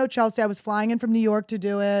 I didn't know Chelsea. I was flying in from New York to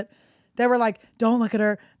do it. They were like, don't look at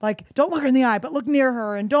her. Like, don't look her in the eye, but look near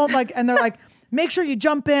her. And and they're like, make sure you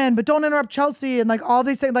jump in, but don't interrupt Chelsea. And like all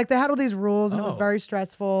these things, like they had all these rules and it was very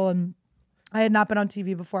stressful. And I had not been on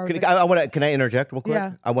TV before. Can I interject real quick?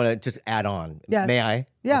 Yeah. I want to just add on. Yeah. May I?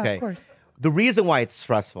 Yeah, okay. of course. The reason why it's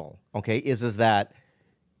stressful, okay, is that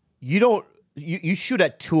you shoot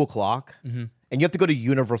at 2:00 and you have to go to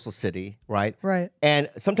Universal City, right? Right. And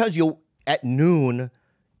sometimes at noon,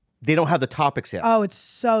 they don't have the topics yet. Oh, it's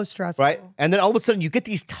so stressful. Right. And then all of a sudden you get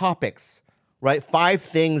these topics, right? 5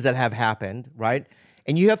 things that have happened, right?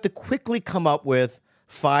 And you have to quickly come up with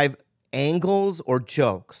 5 angles or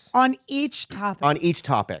jokes on each topic.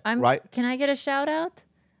 Right? Can I get a shout out?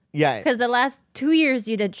 Yeah. Because the last 2 years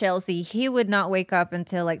you did Chelsea, he would not wake up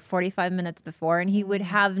until like 45 minutes before, and he would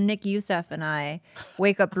have Nick Youssef and I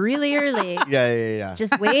wake up really early. Yeah.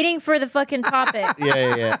 Just waiting for the fucking topic.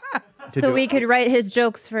 Yeah. So we could write his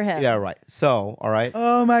jokes for him. Yeah, right. So, all right.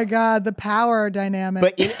 Oh my God, the power dynamic.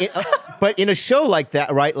 But in a show like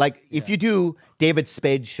that, right? Like if you do David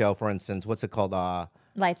Spade's show, for instance, what's it called?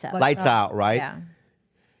 Lights Out. Lights Out, right? Yeah.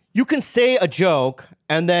 You can say a joke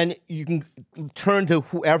and then you can turn to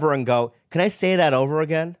whoever and go, can I say that over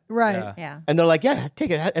again? Right. Yeah. And they're like, yeah,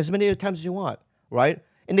 take it as many times as you want, right?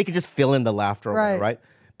 and they can just fill in the laughter, or whatever, right?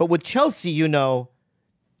 But with Chelsea, you know,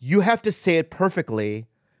 you have to say it perfectly,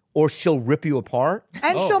 or she'll rip you apart,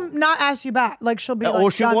 and she'll not ask you back. Like she'll be, like, or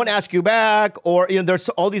she won't ask you back, or you know, there's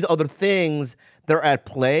all these other things that are at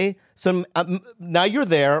play. So now you're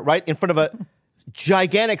there, right, in front of a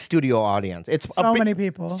gigantic studio audience. It's so many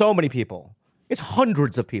people. So many people. It's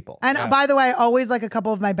hundreds of people. And by the way, always like a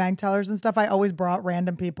couple of my bank tellers and stuff, I always brought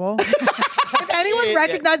random people. If anyone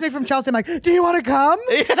recognized me from Chelsea, I'm like, do you want to come?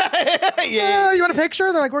 You want a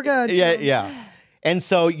picture? They're like, we're good. Yeah. And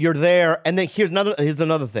so you're there. And then here's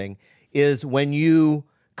another thing, is when you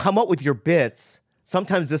come up with your bits,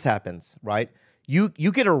 sometimes this happens, right? You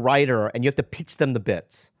get a writer and you have to pitch them the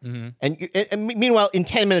bits. And meanwhile, in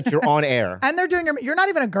 10 minutes, you're on air. And they're doing you're not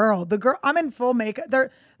even a girl. The girl, I'm in full makeup.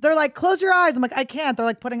 They're like, close your eyes. I'm like, I can't. They're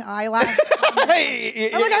like putting eyelashes on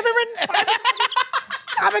me. I'm like, I haven't written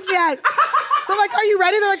topics yet. They're like, are you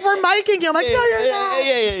ready? They're like, we're micing you. I'm like, no, you're not.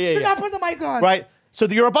 You're not putting the mic on. Right. So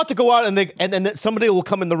you're about to go out and then somebody will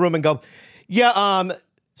come in the room and go, yeah,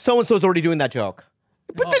 so-and-so's already doing that joke.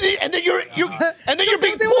 But then you're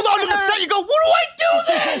being pulled onto the set. You go, what do I do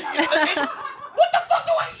then? What the fuck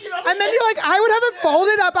do I? You know? And then you're like, I would have it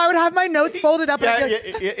folded up. I would have my notes folded up. Yeah.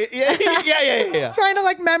 Trying to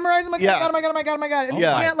like memorize. I'm like, oh my god. And you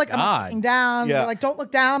can't, like, I'm looking down. Yeah. You're like, don't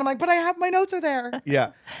look down. I'm like, but I have my notes are there.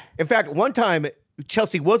 Yeah. In fact, one time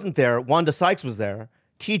Chelsea wasn't there. Wanda Sykes was there.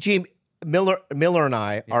 T.G. Miller and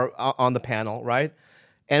I are on the panel, right?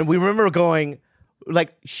 And we remember going,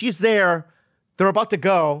 like, she's there. They're about to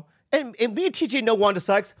go. And me and TJ know Wanda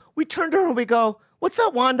Sykes. We turn to her and we go, what's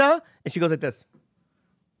up, Wanda? And she goes like this.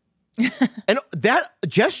 And that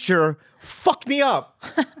gesture fucked me up.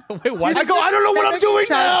 Wait, why? I go, I don't know what I'm doing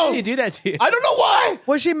now. Why did she do that to you? I don't know why.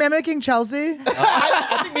 Was she mimicking Chelsea?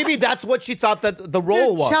 I think maybe that's what she thought that the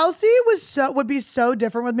role was. Chelsea would be so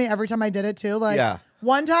different with me every time I did it too. Like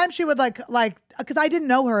one time she would like because I didn't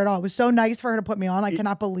know her at all. It was so nice for her to put me on. I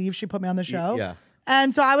cannot believe she put me on the show. Yeah.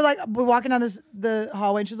 And so I would like, we're walking down the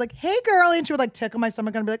hallway and she's like, hey girlie. And she would like tickle my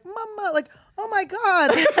stomach and be like, mama, like, oh my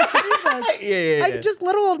God. Like just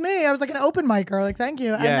little old me. I was like an open micer. Like, thank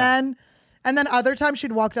you. And then other times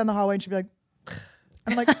she'd walk down the hallway and she'd be like,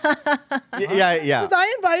 I'm like, yeah. Was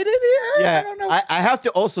I invited here? Yeah. I don't know. I have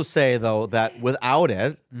to also say though that without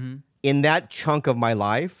it, in that chunk of my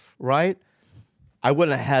life, right, I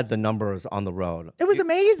wouldn't have had the numbers on the road. It was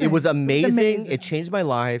amazing. It was amazing. It changed my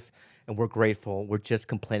life. And we're grateful. We're just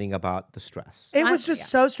complaining about the stress. It was just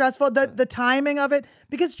so stressful. The timing of it.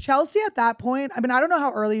 Because Chelsea at that point, I mean, I don't know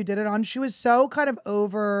how early you did it on. She was so kind of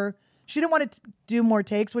over. She didn't want to do more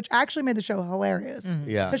takes, which actually made the show hilarious.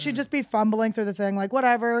 Yeah. Because she'd just be fumbling through the thing, like,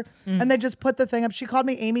 whatever. And they just put the thing up. She called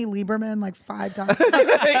me Amy Lieberman like 5 times.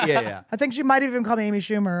 Yeah. I think she might even call me Amy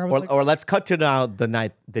Schumer. Or let's cut to now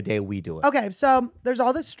the day we do it. Okay, so there's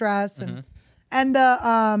all this stress and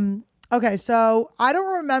the okay, so I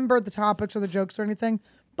don't remember the topics or the jokes or anything,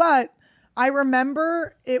 but I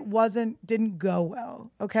remember it didn't go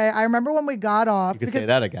well. Okay, I remember when we got off. You can say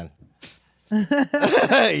that again.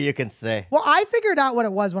 You can say. Well, I figured out what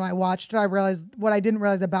it was when I watched it. I realized what I didn't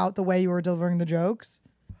realize about the way you were delivering the jokes,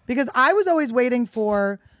 because I was always waiting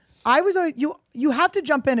for. You have to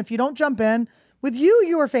jump in. If you don't jump in, with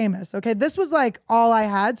you were famous. Okay, this was like all I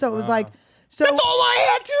had, so it was like. So that's all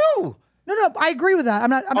I had too. No, I agree with that. I'm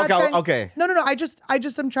not saying, okay. No. I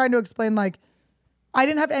just am trying to explain, like, I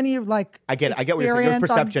didn't have any, like, I get what you're saying. Your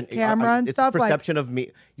perception, camera and stuff. Perception of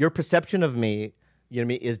me. Your perception of me, you know what I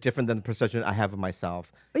mean, is different than the perception I have of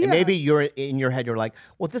myself. Yeah. And maybe you're in your head, you're like,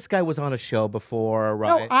 well, this guy was on a show before,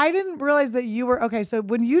 right? No, I didn't realize that you were okay. So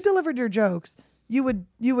when you delivered your jokes, you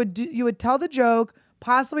would tell the joke,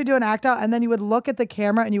 possibly do an act out, and then you would look at the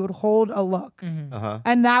camera and you would hold a look.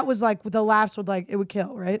 And that was like, the laughs would it would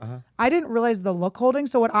kill, right? I didn't realize the look holding.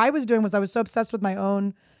 So what I was doing was I was so obsessed with my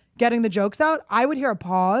own getting the jokes out. I would hear a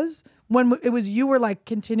pause when it was you were like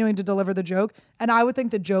continuing to deliver the joke, and I would think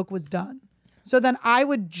the joke was done. So then I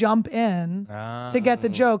would jump in to get the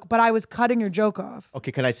joke, but I was cutting your joke off.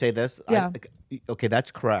 Okay, can I say this? Yeah. Okay, that's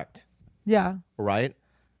correct. Yeah. Right?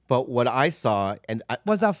 But what I saw,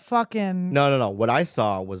 was a fucking... No. What I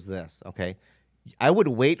saw was this, okay? I would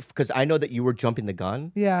wait, because I know that you were jumping the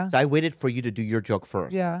gun. Yeah. So I waited for you to do your joke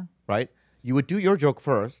first. Yeah. Right? You would do your joke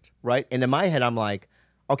first, right? And in my head, I'm like,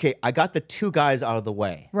 okay, I got the 2 guys out of the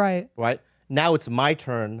way. Right. Right? Now it's my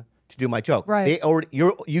turn to do my joke. Right.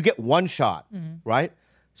 You get 1 shot, right?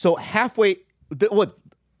 So halfway,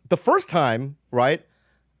 the first time, right?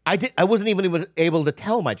 I wasn't even able to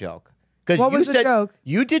tell my joke. What was the joke?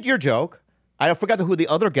 You did your joke. I forgot who the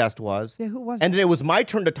other guest was. Yeah, who was And it? then it was my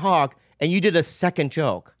turn to talk, and you did a second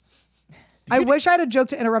joke. I wish I had a joke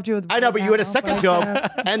to interrupt you with. I know, but you had a second joke.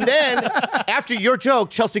 And then after your joke,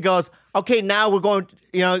 Chelsea goes, okay, now we're going,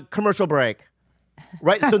 commercial break.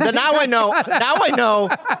 Right? So then now I know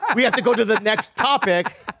we have to go to the next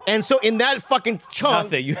topic. And so in that fucking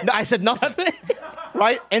chunk, I said nothing.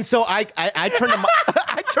 Right? And so I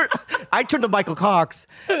turned to Michael Cox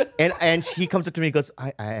and he comes up to me and goes,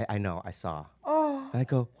 I know, I saw. Oh. And I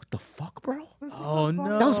go, what the fuck, bro? Oh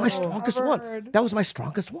no. That was my strongest one. That was my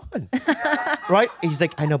strongest one. Right? And he's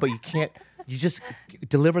like, I know, but you can't. You just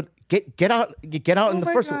deliver. Get out in the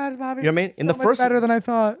first. God, Bobby, you know what I mean? In the first, better than I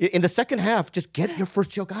thought. In the second half, just get your first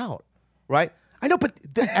joke out. Right? I know, but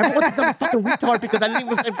everyone thinks I'm a fucking retard because I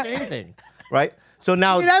didn't even say anything. Right? So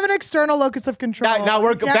now you have an external locus of control. Now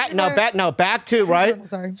we're back to right.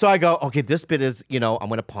 Sorry. So I go, okay, this bit is, I'm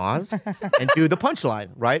going to pause and do the punchline,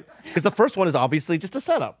 right? Because the first one is obviously just a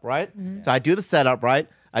setup, right? Mm-hmm. So I do the setup, right?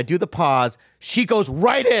 I do the pause. She goes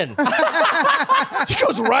right in. She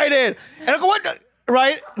goes right in, and I go, what?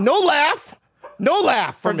 Right? No laugh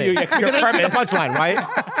for me. Your premise. The punchline,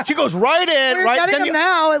 right? She goes right in, We're right? Getting them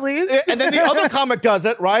now, at least. And then the other comic does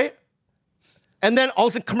it, right? And then all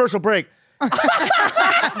of a sudden, commercial break.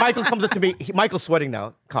 Michael comes up to me. Michael's sweating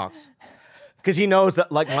now, Cox, because he knows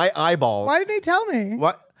that like my eyeballs. Why didn't he tell me?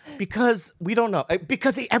 What? Because we don't know.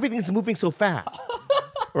 Because everything's moving so fast,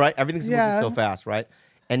 right? Everything's moving so fast, right?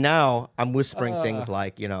 And now I'm whispering things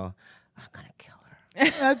like, I'm gonna kill her.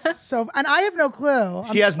 That's so. And I have no clue.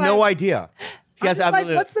 She has no idea. She has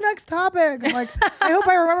absolutely. What's the next topic? I'm like, I hope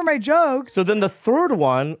I remember my jokes. So then the third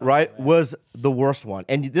one, right, was the worst one,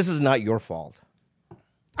 and this is not your fault.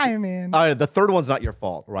 I mean, the third one's not your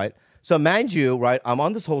fault, right? So mind you, right, I'm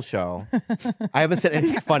on this whole show. I haven't said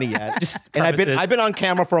anything funny yet, and I've been on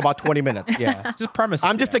camera for about 20 minutes. Yeah, just premise.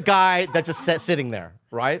 I'm just a guy that's just sitting there,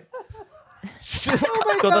 right? Oh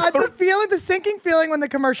my God, the sinking feeling when the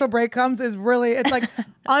commercial break comes is really, it's like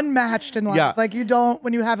unmatched in life. Yeah. Like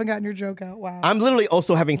when you haven't gotten your joke out. Wow. I'm literally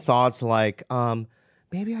also having thoughts like,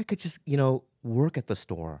 maybe I could just, work at the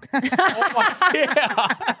store. Oh my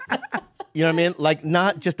God. You know what I mean? Like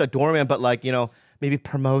not just a doorman, but like, maybe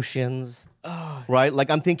promotions, right? Like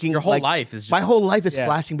I'm thinking your whole life is just, my whole life is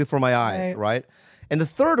flashing before my eyes, right? And the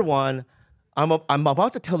third one, I'm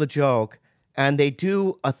about to tell the joke, and they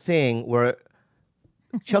do a thing where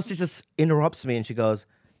Chelsea just interrupts me and she goes,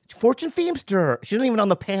 "Fortune Feimster." She's not even on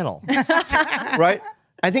the panel, right?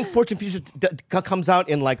 I think Fortune Feimster comes out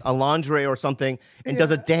in like a lingerie or something and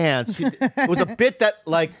does a dance. It was a bit that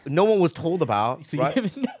like no one was told about. So,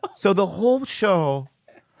 right? So the whole show,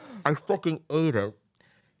 I fucking ate it.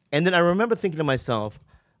 And then I remember thinking to myself,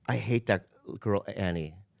 I hate that girl,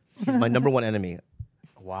 Annie. She's my number one enemy.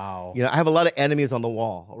 Wow. I have a lot of enemies on the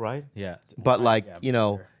wall, right? Yeah. But like,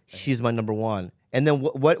 she's my number one. And then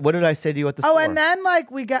what did I say to you at the store? Oh, and then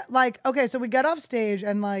like we get like, okay, so we get off stage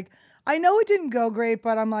and like, I know it didn't go great,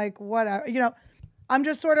 but I'm like, whatever. I'm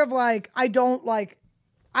just sort of like, I don't like,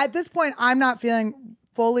 at this point, I'm not feeling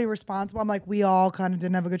fully responsible. I'm like, we all kind of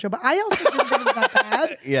didn't have a good show, but I also didn't think it was that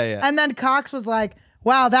bad. Yeah. And then Cox was like,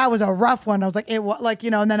 wow, that was a rough one. I was like, it was like,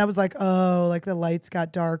 and then I was like, oh, like the lights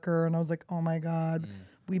got darker. And I was like, oh my God,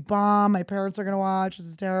 we bomb. My parents are going to watch. This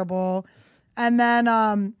is terrible. And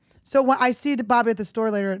then, so when I see Bobby at the store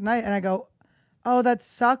later at night and I go, oh, that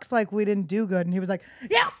sucks. Like we didn't do good. And he was like,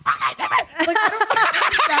 yeah, fucking did it. Like, I don't know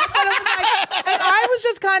that, but it was like, and I was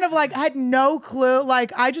just kind of like, had no clue.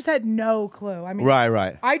 Like I just had no clue. I mean,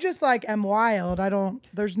 right. I just like am wild.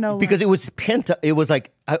 There's no. Because it was pent up. It was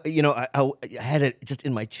like, I had it just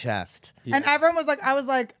in my chest. Yeah. And everyone was like, I was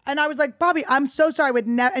like, Bobby, I'm so sorry. I would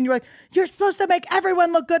never. And you're like, you're supposed to make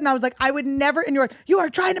everyone look good. And I was like, I would never. And you're like, you are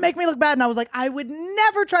trying to make me look bad. And I was like, I would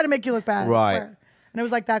never try to make you look bad. Right. And it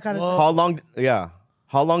was like that kind of thing.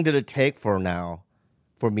 How long did it take for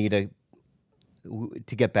me to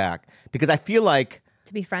get back? Because I feel like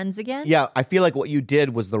to be friends again? Yeah, I feel like what you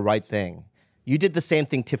did was the right thing. You did the same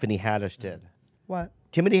thing Tiffany Haddish did. What?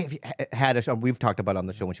 Tiffany Haddish, we've talked about it on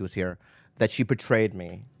the show when she was here, that she betrayed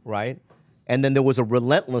me, right? And then there was a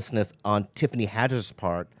relentlessness on Tiffany Haddish's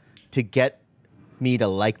part to get me to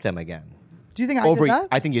like them again. Do you think I did that?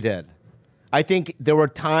 I think you did. I think there were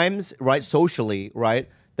times, right, socially, right,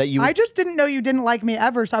 that you... I just didn't know you didn't like me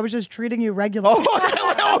ever, so I was just treating you regularly.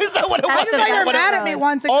 Oh, is that what it was? I just thought you were mad at me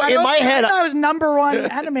once. Oh, in my head... I was number one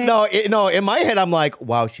enemy. No, in my head, I'm like,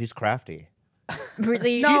 wow, she's crafty.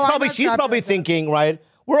 Really? She's probably thinking, right,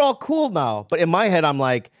 we're all cool now. But in my head, I'm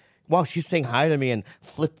like, wow, she's saying hi to me and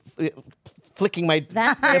flicking my.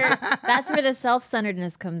 That's where the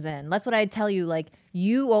self-centeredness comes in. That's what I tell you. Like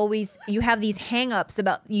you have these hang-ups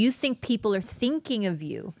about you think people are thinking of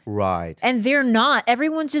you. Right. And they're not.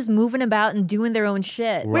 Everyone's just moving about and doing their own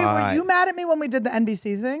shit. Wait, were Right. you mad at me when we did the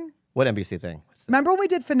NBC thing? What NBC thing? Remember when we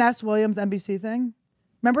did Finesse Williams' NBC thing?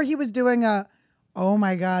 Remember he was doing oh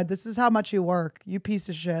my God, this is how much you work, you piece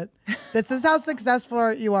of shit. This is how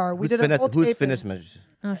successful you are. We did a whole Who's taping. Finesse?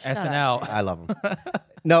 Oh, shut up. SNL. I love him.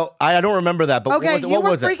 No, I don't remember that. But Okay, what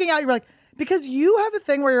was you were it? freaking out. You were like, because you have a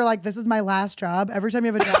thing where you're like, this is my last job. Every time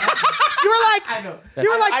you have a job. You were like, I know.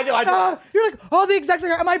 You were like, I know. You're like, oh, the execs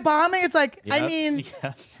are, am I bombing? It's like, I Yep. mean,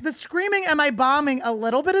 Yeah. the screaming, am I bombing? A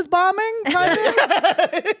little bit is bombing, kind of.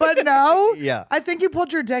 But no. Yeah. I think you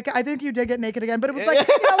pulled your dick. I think you did get naked again. But it was like, it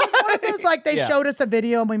was one of those, like, they Yeah. showed us a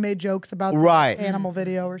video and we made jokes about Right. the animal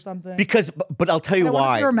video or something. Because, but I'll tell you I wonder if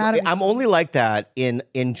why. you were mad at me. I'm only like that in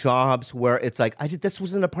jobs where it's like this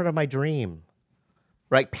wasn't a part of my dream,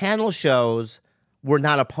 right? Panel shows were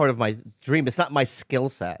not a part of my dream. It's not my skill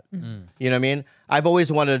set. You know what I mean? I've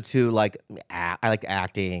always wanted to I like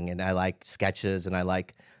acting and I like sketches and I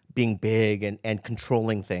like being big and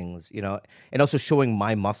controlling things, you know, and also showing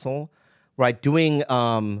my muscle, right? Doing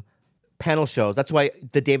panel shows. That's why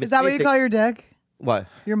the David. Is that what you call your dick? What?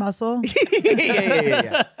 Your muscle?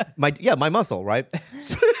 yeah. My muscle, right?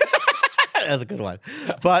 That's a good one.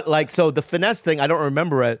 But like, so the finesse thing, I don't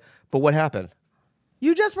remember it. But what happened?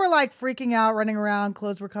 You just were like freaking out, running around,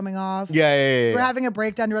 clothes were coming off. Yeah. You were having a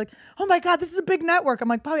breakdown. You're like, oh my God, this is a big network. I'm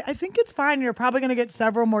like, Bobby, I think it's fine. You're probably going to get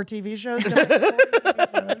several more TV shows.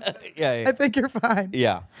 Yeah. I think you're fine.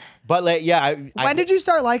 Yeah. But like, yeah. When did you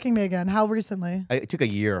start liking me again? How recently? It took a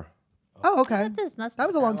year. Oh, okay. That's That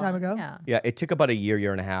was a long time ago. Yeah. Yeah, it took about a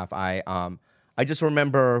year and a half. I just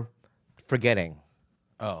remember forgetting,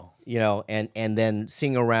 Oh. you know, and then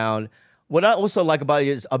seeing around. What I also like about it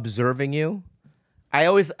is observing you. I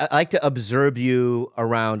like to observe you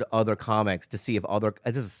around other comics to see if other.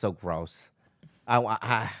 This is so gross. I want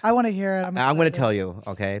to hear it. I'm going to tell you,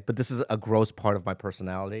 okay? But this is a gross part of my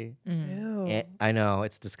personality. Ew. And I know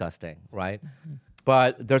it's disgusting, right?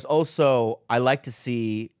 But there's also I like to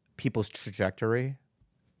see people's trajectory.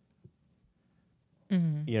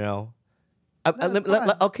 You know.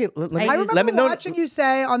 Okay. Let me. I remember let me know. watching you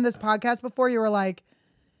say on this podcast before. You were like,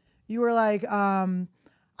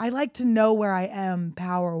 I like to know where I am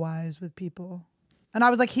power-wise with people, and I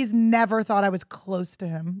was like, he's never thought I was close to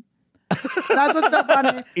him. That's what's so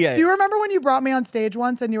funny. Yeah. Do you remember when you brought me on stage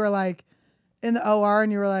once and you were like in the OR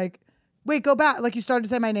and you were like, wait, go back. Like you started to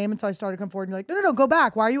say my name until I started to come forward and you're like, no, go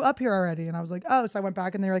back. Why are you up here already? And I was like, oh, so I went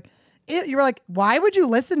back and they were like, you were like, why would you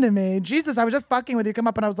listen to me? Jesus, I was just fucking with you. Come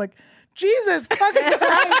up and I was like, Jesus fucking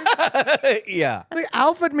Christ. Yeah. They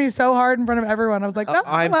alphaed me so hard in front of everyone. I was like, well,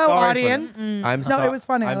 I'm hello, sorry audience. No, it was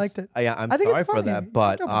funny. I liked it. Yeah, I'm I think sorry it's for funny. that,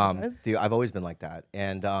 but Don't apologize. dude, I've always been like that,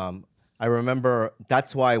 and I remember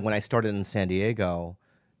that's why when I started in San Diego,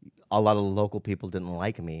 a lot of local people didn't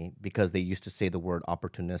like me because they used to say the word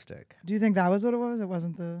opportunistic. Do you think that was what it was? It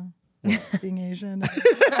wasn't the being Asian.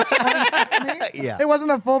 Yeah. It wasn't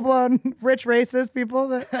the full-blown rich racist people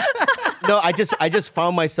that. No, I just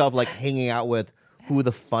found myself like hanging out with who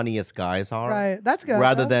the funniest guys are. Right, that's good.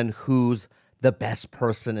 Rather than who's the best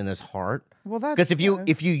person in his heart. Well, that's because good.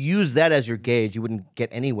 if you use that as your gauge, you wouldn't get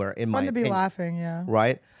anywhere. In my Fun to be opinion. laughing, yeah.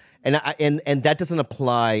 Right? And that doesn't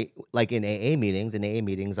apply like in AA meetings. In AA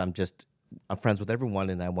meetings, I'm friends with everyone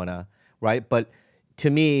and I wanna, right? But to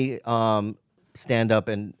me, stand up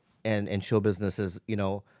and show business is, you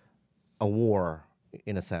know, a war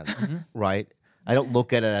in a sense, right? I don't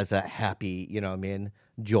look at it as a happy, you know what I mean,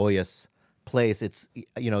 joyous place. It's,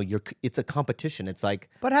 you know, it's a competition. It's like.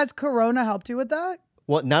 But has Corona helped you with that?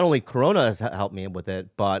 Well, not only Corona has helped me with it,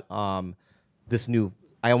 but this new,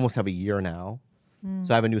 I almost have a year now.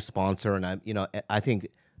 So I have a new sponsor, and I think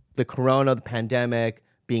the Corona, the pandemic,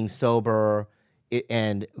 being sober,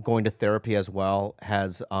 and going to therapy as well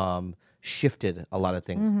has shifted a lot of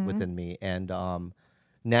things within me, and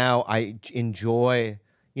now I enjoy.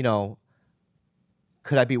 You know,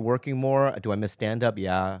 could I be working more? Do I miss stand up?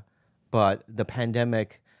 Yeah, but the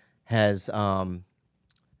pandemic has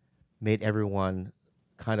made everyone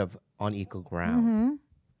kind of on equal ground.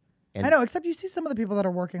 And I know, except you see some of the people that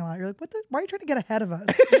are working a lot. You're like, why are you trying to get ahead of us?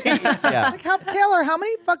 Yeah. Like, how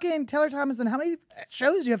many fucking Taylor Thomason, how many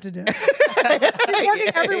shows do you have to do? He's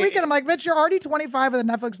working every weekend. I'm like, bitch, you're already 25 with a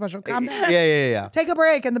Netflix special. Calm down. Yeah. Take a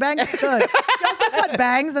break, and the bangs look good. You also cut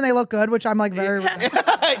bangs, and they look good, which I'm like very.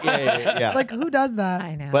 Yeah. Like, who does that?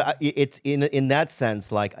 I know. But it's in that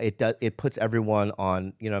sense, like it puts everyone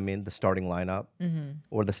on, you know what I mean, the starting lineup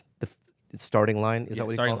or the starting line. Is that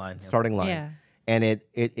what you starting call it? line, yeah. Starting line. Yeah. and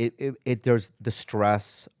it there's the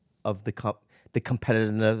stress of the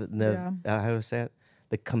competitiveness. How do I say it?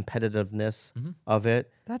 The competitiveness of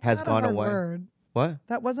it has not gone a hard away. Word. What?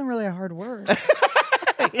 That wasn't really a hard word.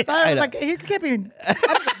 I was like, he can't be.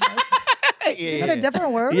 Is it a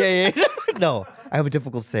different word? Yeah. No, I have a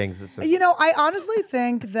difficult saying. You know, I honestly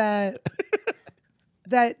think that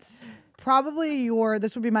that's probably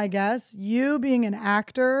this would be my guess, you being an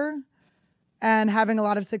actor and having a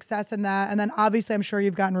lot of success in that, and then obviously I'm sure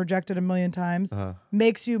you've gotten rejected a million times,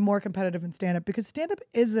 makes you more competitive in stand-up, because stand-up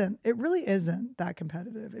really isn't that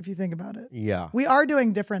competitive if you think about it. Yeah. We are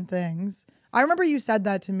doing different things. I remember you said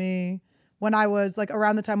that to me when I was like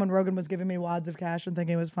around the time when Rogan was giving me wads of cash and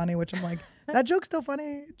thinking it was funny, which I'm like, that joke's still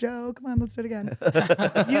funny, Joe. Come on, let's do it again.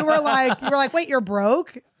 you were like, wait, you're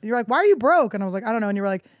broke? You're like, why are you broke? And I was like, I don't know. And you were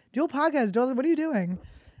like, do a podcast. What are you doing?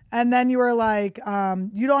 And then you were like,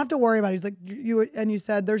 you don't have to worry about it. He's like, you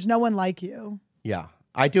said, there's no one like you. Yeah,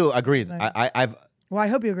 I do agree. Nice. I've. Well, I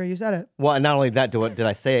hope you agree. You said it. Well, and not only that, did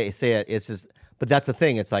I say it? It's just, but that's the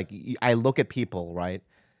thing. It's like I look at people, right?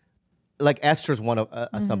 Like Esther's one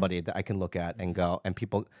of somebody that I can look at and go, and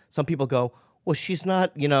some people go, well, she's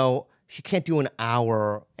not, she can't do an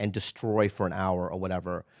hour and destroy for an hour or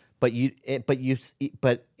whatever. But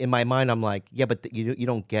in my mind, I'm like, yeah, but you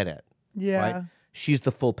don't get it. Yeah. Right? She's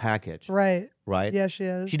the full package. Right. Right. Yeah, she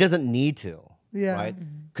is. She doesn't need to. Yeah. Right.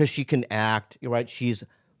 Because she can act. Right. She's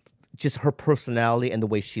just her personality and the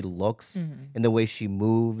way she looks and the way she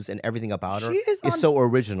moves and everything about her is so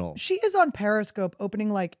original. She is on Periscope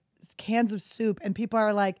opening like cans of soup, and people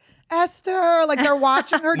are like, Esther, like they're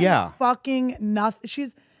watching her do fucking nothing.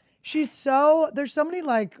 She's so, there's so many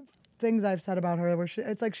like things I've said about her where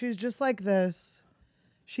it's like she's just like this.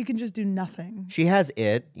 She can just do nothing. She has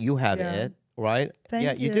it. You have it, right?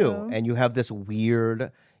 Thank you do. And you have this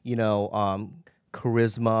weird,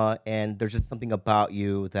 charisma, and there's just something about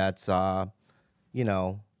you that's, I'm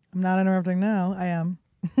not interrupting now. I am.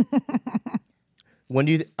 When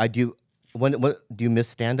do you miss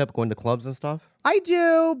stand-up, going to clubs and stuff? I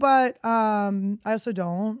do, but I also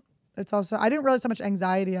don't. It's also, I didn't realize how much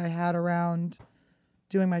anxiety I had around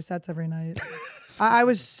doing my sets every night. I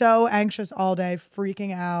was so anxious all day,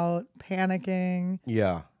 freaking out, panicking.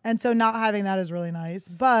 Yeah. And so not having that is really nice.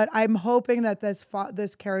 But I'm hoping that this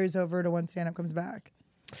carries over to when stand-up comes back.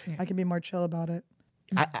 Yeah. I can be more chill about it.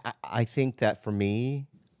 I think that for me,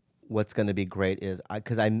 what's going to be great is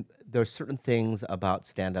because there's certain things about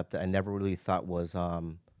stand-up that I never really thought was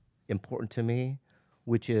important to me,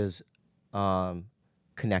 which is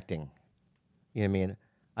connecting. You know what I mean?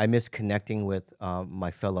 I miss connecting with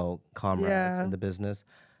my fellow comrades in the business.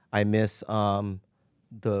 I miss the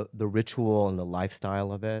ritual and the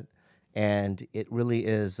lifestyle of it, and it really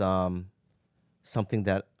is something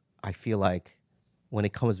that I feel like when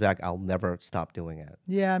it comes back, I'll never stop doing it.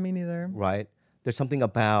 Yeah, me neither. Right? There's something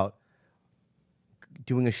about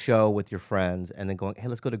doing a show with your friends and then going, hey,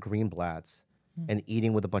 let's go to Greenblatt's and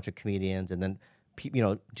eating with a bunch of comedians, and then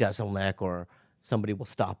Jeselnik or somebody will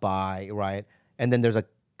stop by, right? And then there's a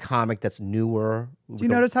comic that's newer. Do you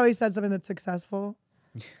notice how he said something that's successful?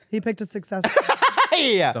 He picked a successful.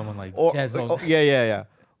 Yeah. Someone like yeah.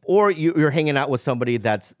 Or you're hanging out with somebody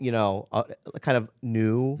that's kind of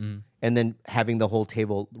new, and then having the whole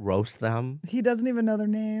table roast them. He doesn't even know their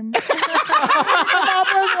name. He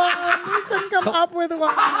couldn't come up with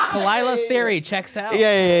one. Khalyla's theory checks out.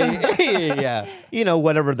 Yeah.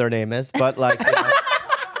 Whatever their name is, but like.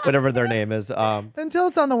 Whatever their name is. Until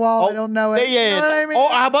it's on the wall, I don't know it. Yeah. You know what I mean? Oh,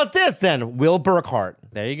 how about this then? Will Burkhart.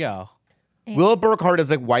 There you go. Will Burkhart is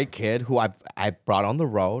a white kid who I brought on the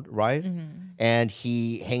road, right? And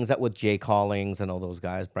he hangs out with Jay Collings and all those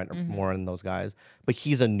guys, Brent Moore and those guys. But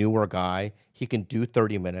he's a newer guy. He can do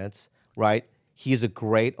 30 minutes, right? He's a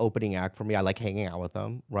great opening act for me. I like hanging out with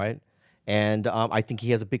him, right? And I think he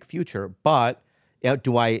has a big future. But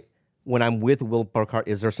when I'm with Will Burkhart,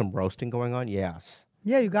 is there some roasting going on? Yes.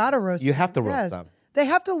 Yeah, you gotta roast. You have to roast them. They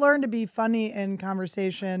have to learn to be funny in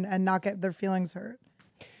conversation and not get their feelings hurt.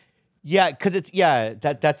 Yeah, because that's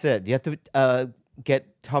it. You have to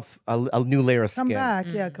get tough, a new layer of skin. Come back,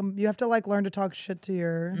 you have to learn to talk shit to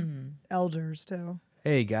your elders too.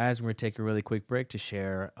 Hey guys, we're gonna take a really quick break to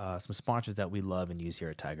share some sponsors that we love and use here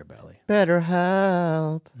at TigerBelly.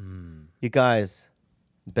 BetterHelp. You guys,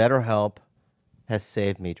 BetterHelp has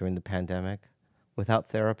saved me during the pandemic. Without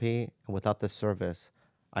therapy and without this service,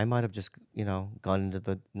 I might have just, gone into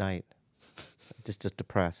the night, just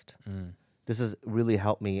depressed. This has really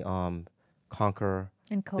helped me conquer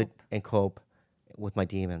and cope with my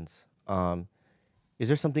demons. Is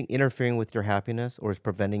there something interfering with your happiness or is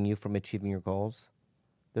preventing you from achieving your goals?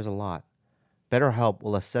 There's a lot. BetterHelp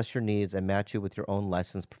will assess your needs and match you with your own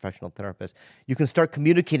licensed professional therapist. You can start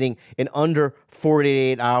communicating in under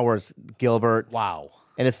 48 hours, Gilbert. Wow.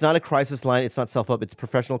 And it's not a crisis line. It's not self-help. It's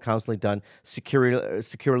professional counseling done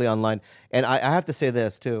securely online. And I have to say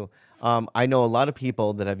this, too. I know a lot of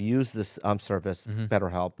people that have used this service,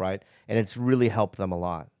 BetterHelp, right? And it's really helped them a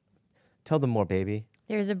lot. Tell them more, baby.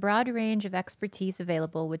 There's a broad range of expertise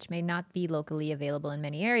available, which may not be locally available in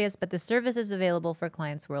many areas, but the service is available for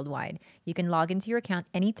clients worldwide. You can log into your account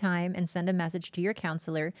anytime and send a message to your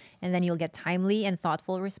counselor, and then you'll get timely and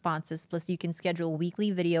thoughtful responses. Plus, you can schedule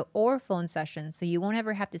weekly video or phone sessions, so you won't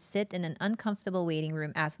ever have to sit in an uncomfortable waiting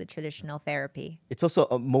room as with traditional therapy. It's also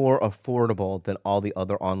more affordable than all the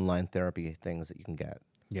other online therapy things that you can get.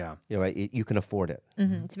 Yeah. You're right. You can afford it.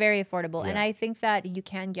 It's very affordable. And Yeah. I think that you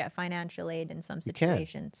can get financial aid in some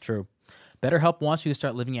situations. True. BetterHelp wants you to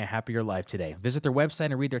start living a happier life today. Visit their website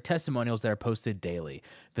and read their testimonials that are posted daily.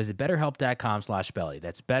 Visit betterhelp.com/belly.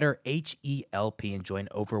 That's better, H-E-L-P, and join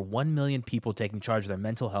over 1 million people taking charge of their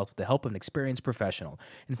mental health with the help of an experienced professional.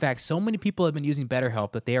 In fact, so many people have been using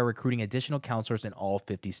BetterHelp that they are recruiting additional counselors in all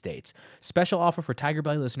 50 states. Special offer for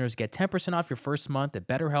TigerBelly listeners. Get 10% off your first month at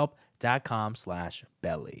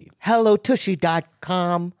betterhelp.com/belly.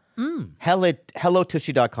 HelloTushy.com.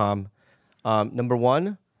 HelloTushy.com. Number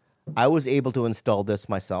one, I was able to install this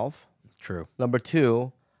myself. True. Number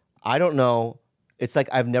two, I don't know. It's like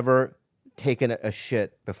I've never taken a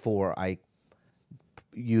shit before I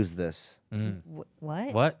use this.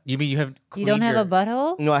 What? What? You mean you have You don't have a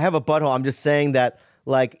butthole? No, I have a butthole. I'm just saying that,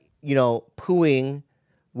 like, pooing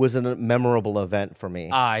was a memorable event for me.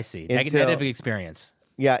 Ah, I see. Negative experience.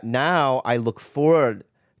 Yeah, now I look forward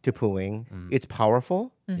to pooing. It's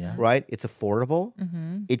powerful, right? It's affordable.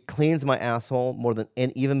 It cleans my asshole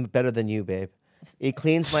and even better than you, babe. It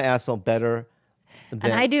cleans my asshole better than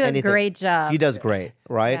And I do anything. a great job. She does great,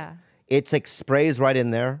 right? Yeah. It's like sprays right in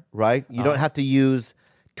there, right? You don't have to use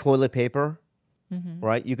toilet paper,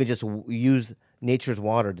 right? You could just use nature's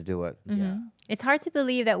water to do it. Yeah. It's hard to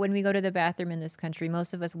believe that when we go to the bathroom in this country,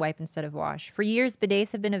 most of us wipe instead of wash. For years,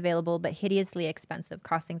 bidets have been available, but hideously expensive,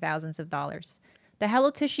 costing thousands of dollars. The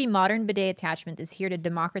Hello Tushy modern bidet attachment is here to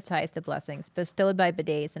democratize the blessings bestowed by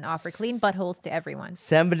bidets and offer clean buttholes to everyone.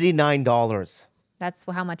 $79. That's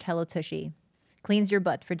how much Hello Tushy cleans your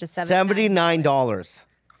butt for just $79.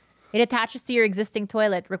 It attaches to your existing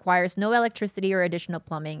toilet, requires no electricity or additional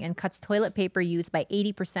plumbing, and cuts toilet paper use by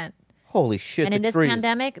 80%. Holy shit. And in this Patrice.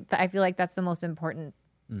 pandemic, I feel like that's the most important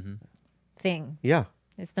thing. Yeah.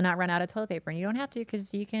 Is to not run out of toilet paper. And you don't have to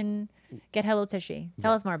because you can get Hello Tushy.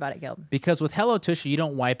 Tell us more about it, Gilb. Because with Hello Tushy, you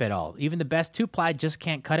don't wipe at all. Even the best 2-ply just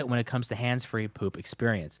can't cut it when it comes to hands-free poop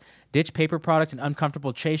experience. Ditch paper products and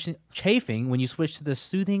uncomfortable chafing when you switch to the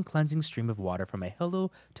soothing, cleansing stream of water from a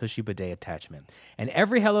Hello Tushy bidet attachment. And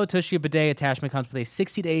every Hello Tushy bidet attachment comes with a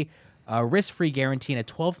 60-day risk-free guarantee and a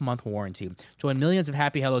 12-month warranty. Join millions of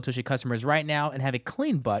happy Hello Tushy customers right now and have a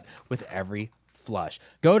clean butt with every flush.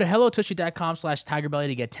 Go to hellotushy.com/TigerBelly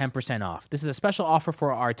to get 10% off. This is a special offer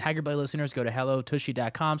for our TigerBelly listeners. Go to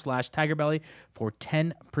hellotushy.com/TigerBelly for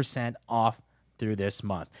 10% off through this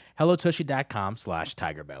month.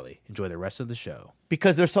 hellotushy.com/TigerBelly. Enjoy the rest of the show.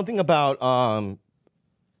 Because there's something about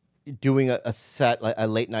doing a set, like a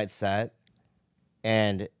late night set,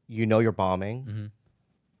 and you're bombing,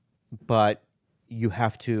 but you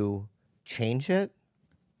have to change it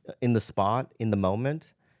in the spot, in the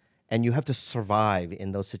moment, and you have to survive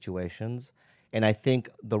in those situations. And I think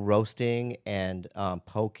the roasting and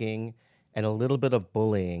poking and a little bit of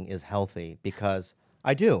bullying is healthy because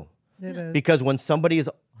I do. It is. Because when somebody is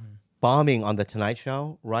bombing on The Tonight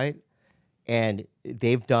Show, right, and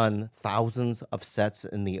they've done thousands of sets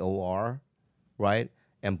in the OR, right,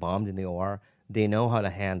 and bombed in the OR, they know how to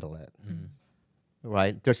handle it,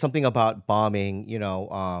 right? There's something about bombing,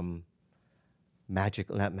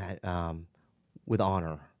 with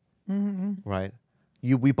honor, right?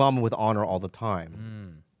 We bomb with honor all the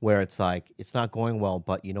time, where it's like, it's not going well,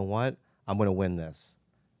 but you know what? I'm going to win this,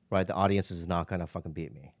 right? The audience is not going to fucking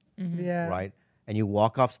beat me. Yeah. Right? And you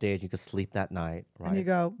walk off stage, you can sleep that night, right? And you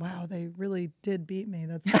go, wow, they really did beat me.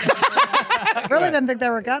 That's I really didn't think they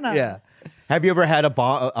were gonna. Yeah. Have you ever had a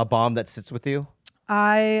bomb that sits with you?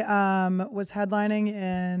 I was headlining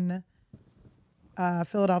in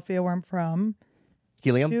Philadelphia, where I'm from,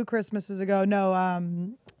 Helium? 2 Christmases ago. No,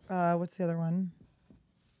 what's the other one?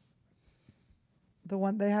 The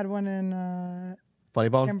one they had one in Funny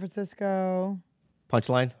Bone? San Francisco.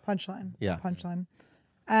 Punchline? Punchline. Yeah. Punchline.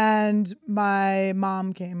 And my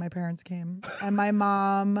mom came, my parents came. And my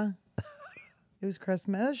mom, it was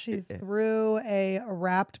Christmas, she threw a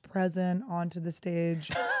wrapped present onto the stage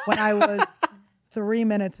when I was 3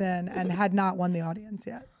 minutes in and had not won the audience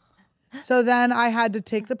yet. So then I had to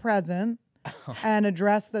take the present and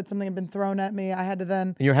address that something had been thrown at me. I had to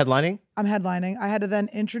then... And you're headlining? I'm headlining. I had to then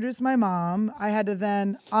introduce my mom. I had to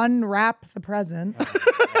then unwrap the present.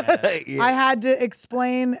 Yeah. I had to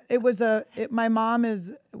explain my mom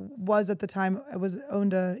was at the time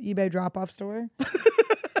owned a eBay drop-off store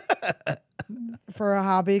for a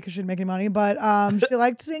hobby because she didn't make any money, but she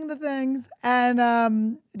liked seeing the things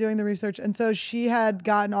and doing the research. And so she had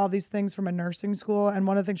gotten all these things from a nursing school, and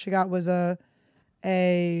one of the things she got was a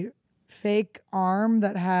fake arm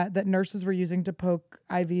that nurses were using to poke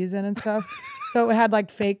IVs in and stuff. So it had like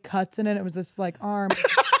fake cuts in it. It was this like arm.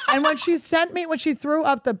 And when she threw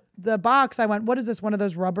up the box, I went, what is this? One of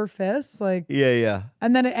those rubber fists? Like, Yeah.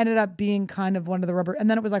 and then it ended up being kind of one of the rubber.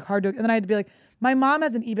 And then it was like hard to, and then I had to be like, my mom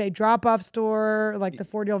has an eBay drop-off store, like the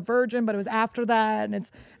 40-year-old virgin, but it was after that.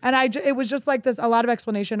 It was just like this, a lot of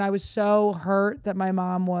explanation. I was so hurt that my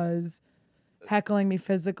mom was heckling me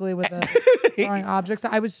physically with throwing objects.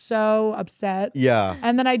 I was so upset. Yeah.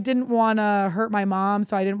 And then I didn't want to hurt my mom,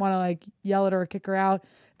 so I didn't want to like yell at her or kick her out.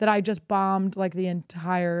 That I just bombed like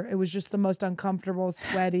it was just the most uncomfortable,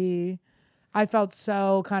 sweaty. I felt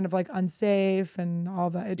so kind of like unsafe and all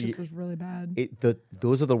that. It just was really bad.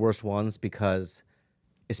 Those are the worst ones because,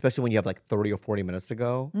 especially when you have like 30 or 40 minutes to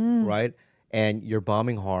go, right? And you're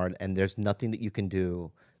bombing hard and there's nothing that you can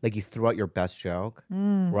do. Like you threw out your best joke,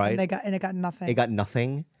 right? And it got nothing. It got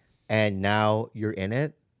nothing. And now you're in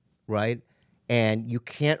it, right? And you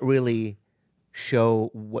can't really show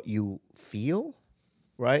what you feel.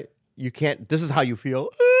 Right? You can't. This is how you feel.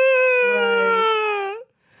 Right.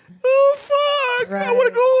 Oh fuck! Right. I want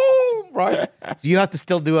to go home. Right? Do you have to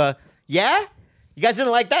still do a? Yeah. You guys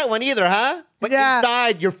didn't like that one either, huh? But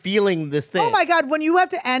inside, you're feeling this thing. Oh my god! When you have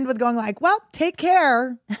to end with going like, "Well, take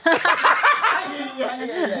care."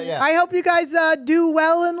 Yeah. I hope you guys do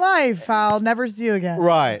well in life. I'll never see you again.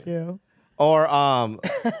 Right. Thank you. Or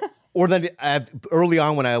then early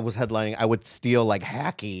on when I was headlining, I would steal like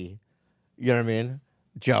hacky. You know what I mean?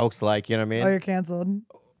 Jokes like, you know what I mean? Oh, you're canceled.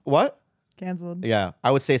 What? Canceled. Yeah.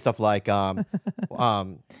 I would say stuff like, I'm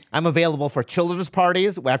available for children's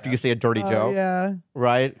parties after you say a dirty joke. Yeah.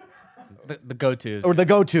 Right? The go-tos. Or the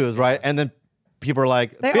go-tos, right? And then people are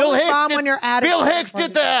like, They Bill only Hicks bomb did, when you're at Bill it. Hicks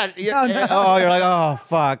did that. Oh, no. Oh, you're like, oh,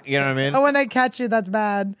 fuck. You know what I mean? Oh, when they catch you, that's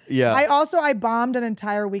bad. Yeah. I bombed an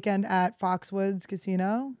entire weekend at Foxwoods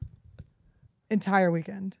Casino. Entire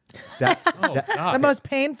weekend. The most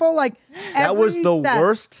painful, like That was every the set.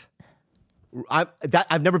 worst.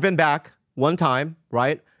 I've never been back one time,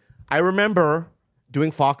 right? I remember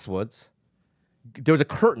doing Foxwoods. There was a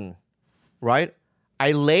curtain, right?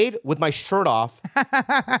 I laid with my shirt off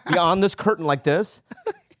beyond this curtain like this,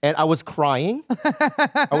 and I was crying.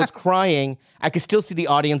 I could still see the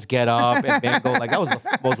audience get up and then go like, that was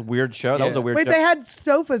the most weird show. That was a weird show. Wait, they had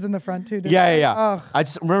sofas in the front too, didn't Yeah. they? Ugh. I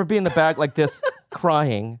just remember being in the back like this,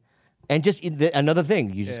 crying, and just another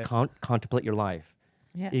thing, you just contemplate your life.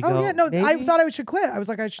 Yeah. You Oh go, yeah, no, I maybe thought I should quit. I was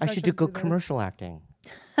like, I should go do this. commercial acting.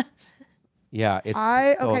 Yeah, it's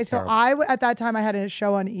So at that time I had a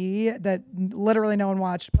show on E that literally no one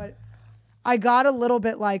watched, but I got a little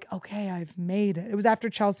bit like, okay, I've made it. It was after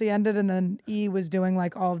Chelsea ended, and then E was doing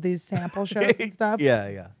like all of these sample shows and stuff.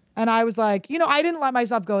 Yeah. And I was like, I didn't let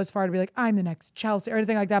myself go as far to be like, I'm the next Chelsea or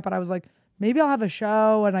anything like that. But I was like, maybe I'll have a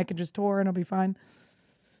show and I can just tour and it'll be fine.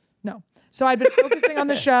 No. So I'd been focusing on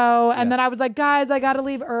the show. And then I was like, guys, I got to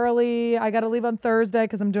leave early. I got to leave on Thursday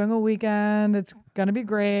because I'm doing a weekend. It's going to be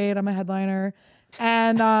great. I'm a headliner.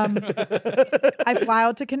 And I fly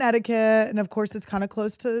out to Connecticut. And of course, it's kind of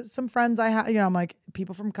close to some friends I have. I'm like,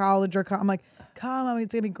 people from college I'm like, come,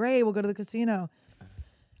 it's going to be great. We'll go to the casino.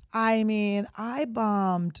 I mean, I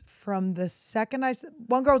bombed from the second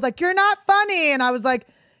one girl was like, you're not funny. And I was like,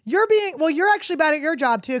 you're actually bad at your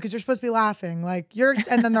job too, because you're supposed to be laughing.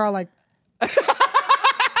 And then they're all like,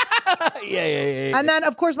 yeah. And then,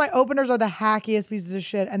 of course, my openers are the hackiest pieces of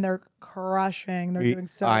shit, and they're crushing. They're doing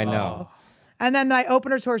so I know. well. And then my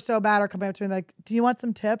openers who are so bad are coming up to me like, do you want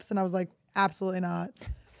some tips? And I was like, absolutely not.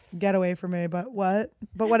 Get away from me. But what?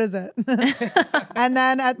 But what is it? And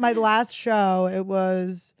then at my last show, it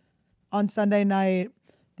was on Sunday night,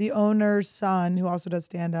 the owner's son, who also does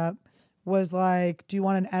stand-up, was like, do you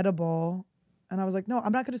want an edible? And I was like, no,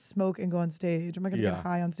 I'm not going to smoke and go on stage. I'm not going to get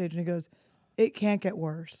high on stage. And he goes, it can't get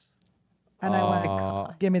worse. And I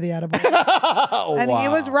went, give me the edible. And he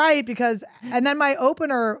was right and then my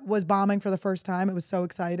opener was bombing for the first time. It was so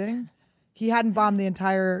exciting. He hadn't bombed the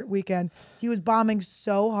entire weekend. He was bombing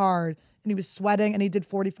so hard and he was sweating and he did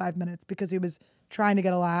 45 minutes because he was trying to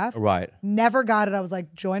get a laugh. Right. Never got it. I was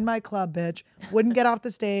like, join my club, bitch. Wouldn't get off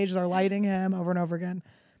the stage. They're lighting him over and over again.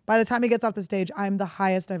 By the time he gets off the stage, I'm the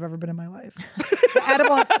highest I've ever been in my life. The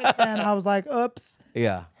edible has kicked in. I was like, oops.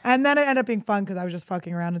 Yeah. And then it ended up being fun because I was just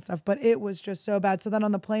fucking around and stuff. But it was just so bad. So then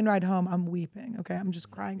on the plane ride home, I'm weeping. Okay. I'm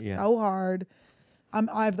just crying so hard.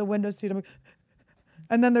 I have the window seat.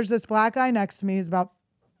 And then there's this black guy next to me. He's about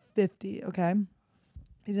 50. Okay.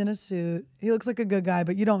 He's in a suit. He looks like a good guy,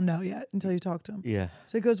 but you don't know yet until you talk to him. Yeah.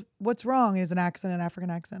 So he goes, what's wrong? He has an accent, an African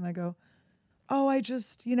accent. And I go, oh, I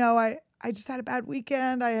just had a bad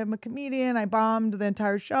weekend. I am a comedian. I bombed the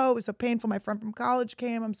entire show. It was so painful. My friend from college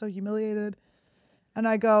came. I'm so humiliated. And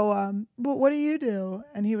I go, but what do you do?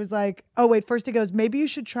 And he was like, oh, wait. First he goes, maybe you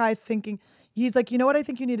should try thinking. He's like, you know what I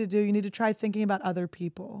think you need to do? You need to try thinking about other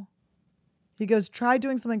people. He goes, try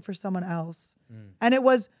doing something for someone else. And it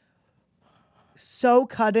was so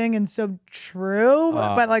cutting and so true,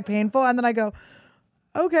 but like painful. And then I go,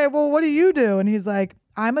 okay, well, what do you do? And he's like,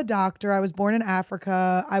 I'm a doctor. I was born in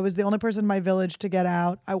Africa. I was the only person in my village to get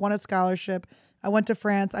out. I won a scholarship. I went to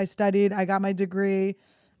France. I studied. I got my degree.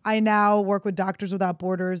 I now work with Doctors Without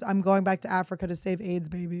Borders. I'm going back to Africa to save AIDS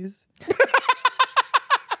babies.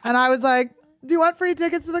 And I was like, do you want free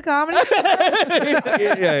tickets to the comedy?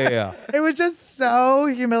 Yeah. It was just so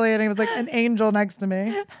humiliating. It was like an angel next to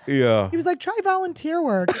me. Yeah. He was like, try volunteer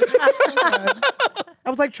work. I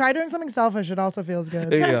was like, try doing something selfish. It also feels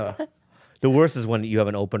good. Yeah. The worst is when you have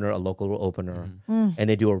an opener, a local opener, and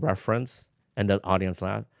they do a reference and the audience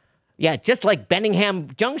laughs. Yeah, just like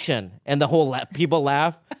Benningham Junction. And the whole people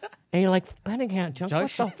laugh. And you're like, Benningham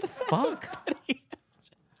Junction? What the fuck?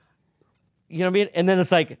 You know what I mean? And then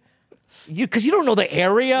it's like, because you don't know the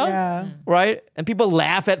area, right? And people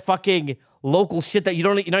laugh at fucking local shit that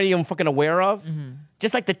you're not even fucking aware of.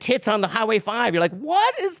 Just like the tits on the Highway 5. You're like,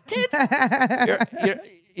 what is tits?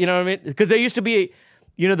 You know what I mean? Because there used to be,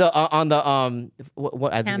 you know, on the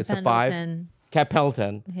what I think it's a 5. Cat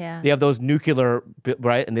Pelton. Yeah. They have those nuclear,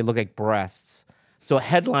 right? And they look like breasts. So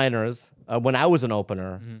headliners, when I was an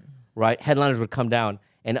opener, right? Headliners would come down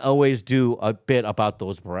and always do a bit about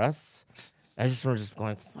those breasts. I just remember just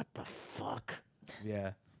going, what the fuck?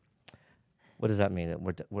 Yeah. What does that mean?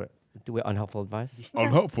 Do we unhelpful advice?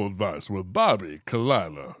 Unhelpful advice with Bobby,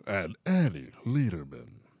 Khalyla, and Annie Lederman.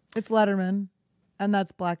 It's Lederman, and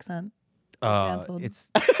that's Black Scent. Canceled. It's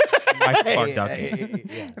my Clark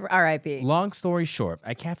Duncan. R.I.P. Long story short,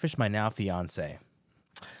 I catfished my now fiance.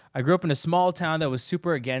 I grew up in a small town that was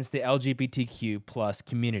super against the LGBTQ plus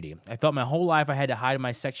community. I felt my whole life I had to hide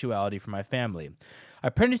my sexuality from my family. I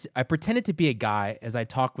pretended to be a guy as I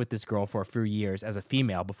talked with this girl for a few years as a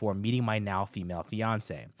female before meeting my now female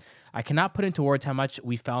fiance. I cannot put into words how much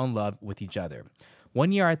we fell in love with each other.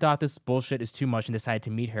 One year I thought this bullshit is too much and decided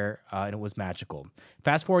to meet her, and it was magical.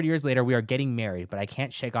 Fast forward years later, we are getting married, but I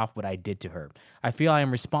can't shake off what I did to her. I feel I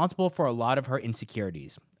am responsible for a lot of her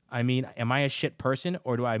insecurities. I mean, am I a shit person,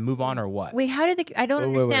 or do I move on, or what? Wait, how did I don't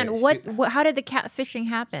understand. How did the catfishing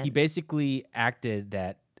happen? He basically acted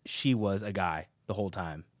that she was a guy the whole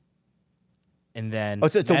time. And then... Oh,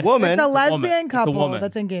 so it's a woman. It's a lesbian It's a couple woman.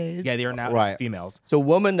 that's engaged. Yeah, they are now females. So a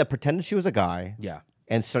woman that pretended she was a guy. Yeah.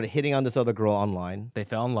 And started hitting on this other girl online. They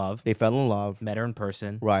fell in love. They fell in love. Met her in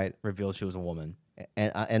person. Right. Revealed she was a woman.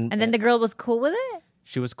 And then the girl was cool with it?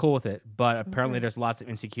 She was cool with it, but apparently there's lots of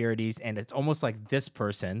insecurities, and it's almost like this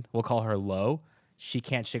person, we'll call her Lo, she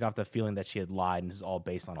can't shake off the feeling that she had lied, and this is all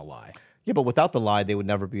based on a lie. Yeah, but without the lie, they would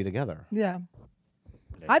never be together. Yeah.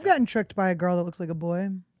 I've gotten tricked by a girl that looks like a boy.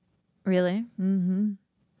 Really? Mm-hmm.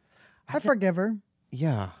 I forgive her.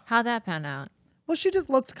 Yeah. How'd that pan out? Well, she just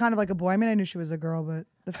looked kind of like a boy. I mean, I knew she was a girl, but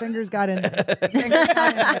the fingers got in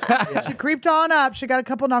there. She creeped on up. She got a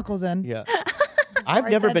couple knuckles in. Yeah. I've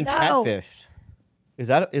never been catfished. Is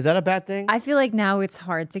that a bad thing? I feel like now it's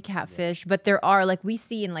hard to catfish, but there are, like, we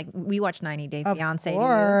see in, like, we watch 90 Day Fiancé. Of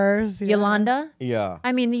course. Yeah. Yolanda? Yeah.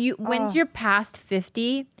 I mean, once you're past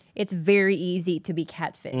 50, it's very easy to be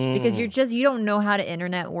catfished because you don't know how the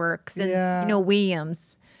internet works. And, you know,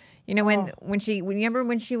 Williams. You know, remember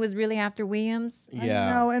when she was really after Williams? Yeah.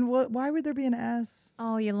 I know, and why would there be an S?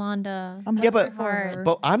 Oh, Yolanda.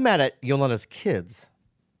 But I'm mad at Yolanda's kids.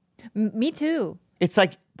 Me too. It's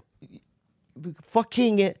like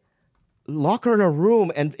fucking lock her in a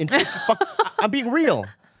room and I'm being real.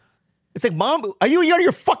 It's like, Mom, are you out of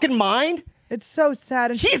your fucking mind? It's so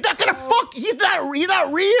sad. And he's not gonna fuck. He's not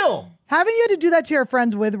real. Haven't you had to do that to your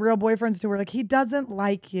friends with real boyfriends too? Where like he doesn't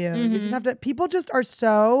like you. You just have to. People just are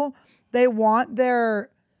so they want their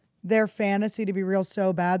their fantasy to be real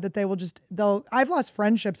so bad that I've lost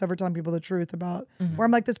friendships over telling people the truth about where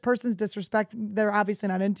I'm like, this person's disrespect. They're obviously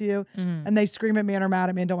not into you. And they scream at me and are mad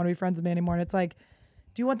at me and don't want to be friends with me anymore. And it's like,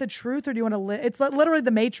 do you want the truth or do you want to live? It's literally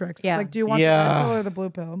the Matrix. Yeah. It's like, do you want the red pill or the blue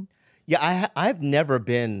pill? Yeah, I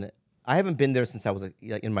haven't been there since I was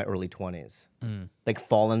in my early 20s. Like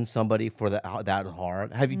fallen somebody for that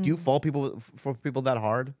hard. Do you fall for people that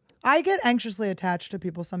hard? I get anxiously attached to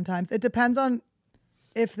people sometimes. It depends on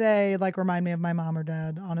if they like remind me of my mom or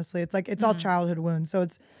dad. Honestly, it's like it's all childhood wounds. So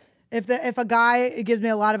it's if a guy gives me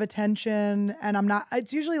a lot of attention and I'm not,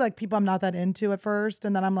 it's usually like people I'm not that into at first,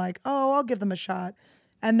 and then I'm like, oh, I'll give them a shot.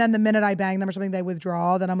 And then the minute I bang them or something, they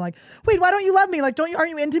withdraw. Then I'm like, wait, why don't you love me? Like,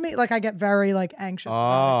 aren't you into me? Like, I get very like anxious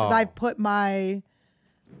because I've put I'm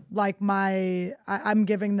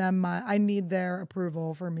giving them I need their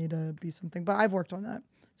approval for me to be something. But I've worked on that.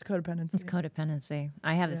 It's codependency. It's codependency.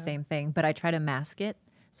 I have the same thing, but I try to mask it.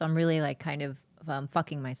 So I'm really like kind of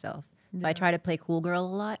fucking myself. So I try to play cool girl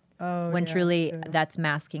a lot. When truly that's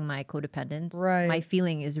masking my codependence. Right. My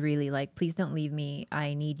feeling is really like, please don't leave me.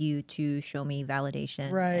 I need you to show me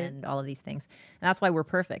validation and all of these things. And that's why we're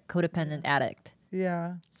perfect. Codependent addict.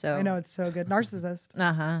 Yeah. So I know, it's so good. Narcissist.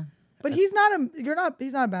 Uh-huh. But he's not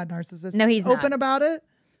a bad narcissist. No, he's open not. about it.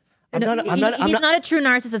 He's not a true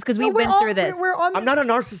narcissist because we've been through this. I'm not a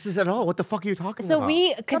narcissist at all. What the fuck are you talking about?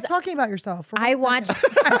 Stop talking about yourself. I watched.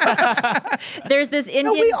 There's this Indian.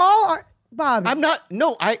 No, we all are. Bobby. I'm not.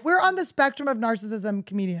 No, We're on the spectrum of narcissism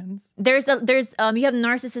comedians. You have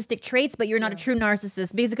narcissistic traits, but you're not a true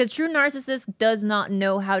narcissist because true narcissist does not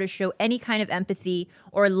know how to show any kind of empathy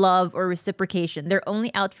or love or reciprocation. They're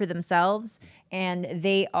only out for themselves, and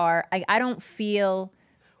they are. I don't feel.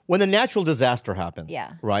 When the natural disaster happens,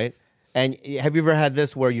 right? And have you ever had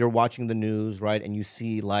this where you're watching the news, right, and you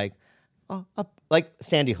see like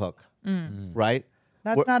Sandy Hook, right?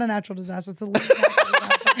 That's not a natural disaster. It's a least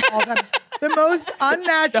natural disaster. The most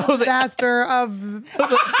unnatural disaster of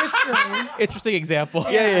history. Interesting example.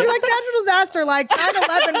 Yeah. You're like natural disaster, like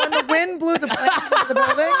 9/11 when the wind blew the planes into the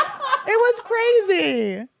buildings. It was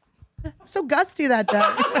crazy. So gusty that day.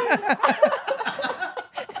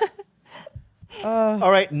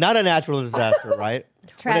 All right, not a natural disaster, right?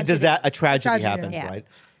 Tragedy. When a tragedy happens, Yeah. right?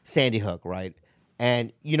 Sandy Hook, right?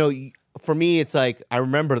 And for me, it's like I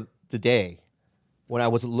remember the day when I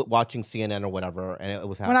was watching CNN or whatever, and it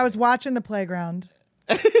was happening. When I was watching The Playground.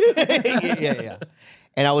 yeah.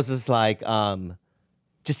 And I was just like,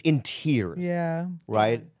 just in tears. Yeah.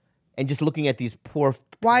 Right? And just looking at these poor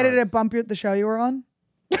Why did parents. it bump you at the show you were on?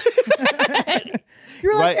 You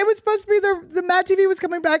were like, Right. it was supposed to be the Mad TV was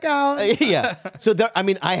coming back out. Yeah. So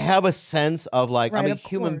I have a sense of like, I'm a of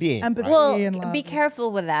human course. being. Empathy right? and love. Be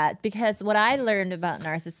careful with that because what I learned about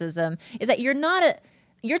narcissism is that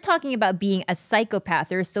you're talking about being a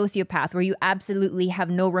psychopath or a sociopath where you absolutely have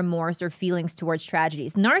no remorse or feelings towards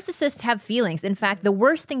tragedies. Narcissists have feelings. In fact, the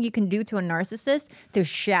worst thing you can do to a narcissist to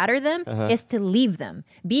shatter them is to leave them.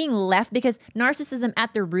 Being left, because narcissism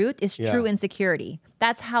at the root is true insecurity.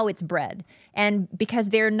 That's how it's bred. And because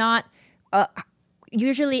they're not,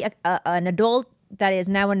 usually an adult that is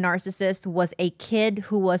now a narcissist was a kid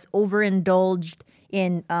who was overindulged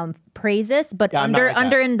in praises, but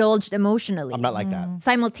underindulged emotionally. I'm not like that.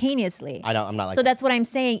 Simultaneously. I'm not like So that. that's what I'm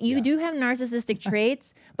saying. You do have narcissistic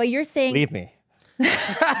traits, but you're saying Leave me.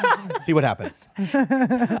 See what happens.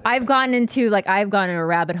 I've gone in a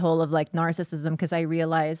rabbit hole of like narcissism because I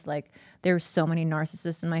realized like there's so many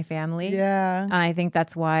narcissists in my family. Yeah. And I think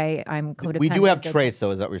that's why I'm codependent. We do have traits,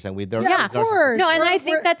 though, is that what you're saying? Yeah, of course. No, and We're- I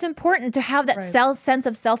think that's important to have that sense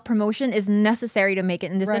of self-promotion is necessary to make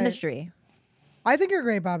it in this industry. I think you're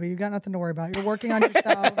great, Bobby. You got nothing to worry about. You're working on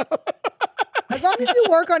yourself. As long as you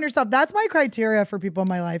work on yourself, that's my criteria for people in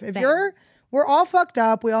my life. If we're all fucked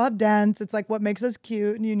up, we all have dents. It's like what makes us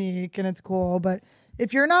cute and unique and it's cool. But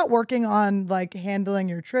if you're not working on like handling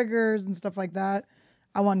your triggers and stuff like that,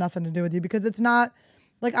 I want nothing to do with you because it's not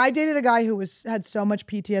like I dated a guy who had so much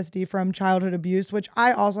PTSD from childhood abuse, which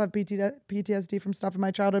I also have PTSD from stuff in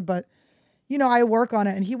my childhood, but I work on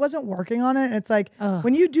it and he wasn't working on it. And it's like,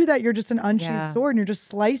 when you do that, you're just an unsheathed sword and you're just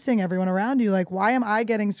slicing everyone around you. Like, why am I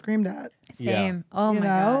getting screamed at? Same. Yeah. Oh my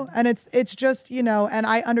God. And it's just, and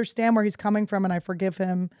I understand where he's coming from and I forgive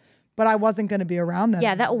him, but I wasn't going to be around that.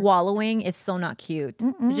 Yeah, that wallowing is so not cute.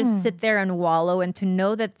 To just sit there and wallow and to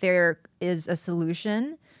know that there is a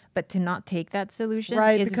solution, but to not take that solution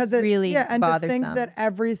is because really and bothersome. to think that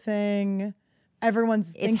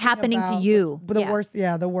everyone's It's happening to you. The worst.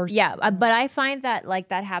 Yeah, the worst. Yeah, but I find that like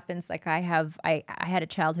that happens. Like I had a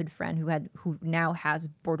childhood friend who now has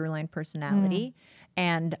borderline personality,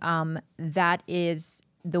 and that is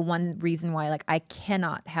the one reason why like I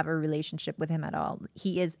cannot have a relationship with him at all.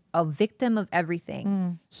 He is a victim of everything.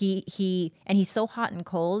 And he's so hot and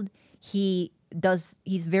cold. He's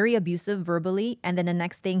very abusive verbally, and then the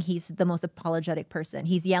next thing he's the most apologetic person.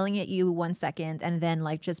 He's yelling at you 1 second and then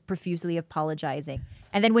like just profusely apologizing.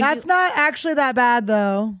 And then when That's not actually that bad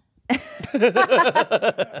though.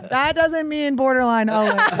 That doesn't mean borderline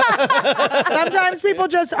always. Sometimes people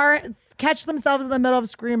just catch themselves in the middle of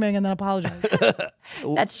screaming and then apologize.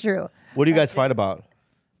 That's true. What do you guys fight about?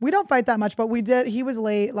 We don't fight that much, but we did. He was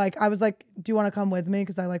late. Like I was like, "Do you want to come with me?"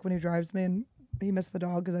 Because I like when he drives me, and he missed the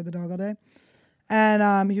dog because I had the dog all day.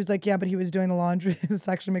 And he was like, "Yeah, but he was doing the laundry." This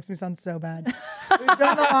actually makes me sound so bad. He was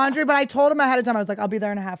doing the laundry, but I told him ahead of time. I was like, "I'll be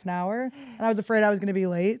there in a half an hour," and I was afraid I was going to be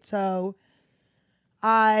late, so.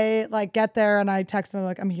 I like get there and I text him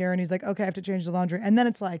like I'm here and he's like, okay, I have to change the laundry. And then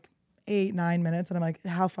it's like 8-9 minutes and I'm like,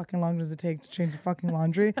 how fucking long does it take to change the fucking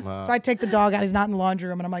laundry? Wow. So I take the dog out, he's not in the laundry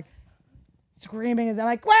room and I'm like screaming. I'm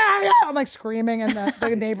like, where are you? I'm like screaming and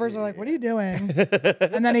the neighbors are like, what are you doing?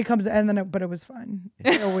 And then he comes in but it was fun.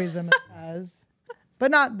 He always has.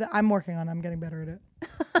 But I'm working on it. I'm getting better at it.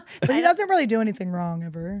 But he doesn't really do anything wrong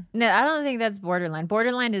ever. No, I don't think that's borderline.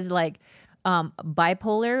 Borderline is like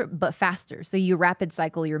bipolar but faster, so you rapid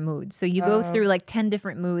cycle your moods, so you go through like 10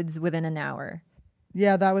 different moods within an hour.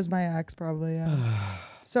 Yeah, that was my ex probably. Yeah.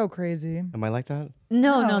 So crazy. Am I like that?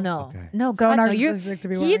 No. Okay. No, So God, no. narcissistic to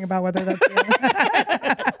be worrying about whether that's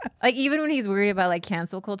Like even when he's worried about like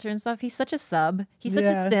cancel culture and stuff, he's such a sub. He's such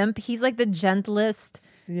a simp. He's like the gentlest,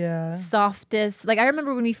 softest. Like I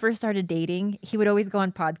remember when we first started dating, he would always go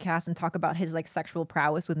on podcasts and talk about his like sexual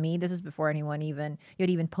prowess with me. This is before anyone you had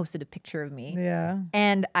even posted a picture of me. Yeah.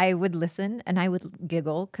 And I would listen and I would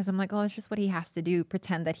giggle because I'm like, oh, it's just what he has to do.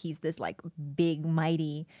 Pretend that he's this like big,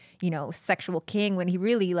 mighty, sexual king when he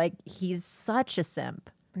really like he's such a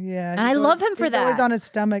simp. Yeah. And I love him for that. He's always on his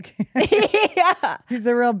stomach. Yeah. He's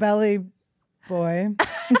a real belly boy.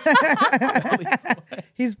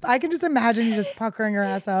 I can just imagine you just puckering your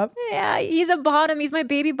ass up. Yeah, he's a bottom. He's my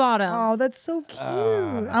baby bottom. Oh, that's so cute.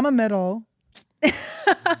 I'm a middle.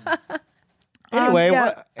 Anyway.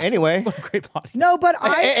 Great podcast. No, but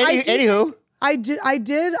Anywho.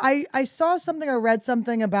 I saw something or read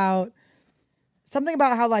something about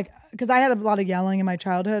how like, because I had a lot of yelling in my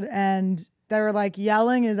childhood and they were like,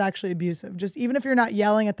 yelling is actually abusive. Just even if you're not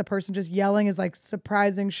yelling at the person, just yelling is like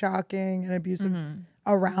surprising, shocking, and abusive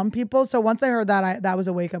around people. So once I heard that, that was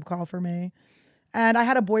a wake up call for me. And I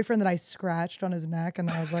had a boyfriend that I scratched on his neck, and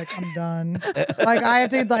I was like, I'm done. Like I have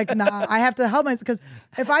to help myself because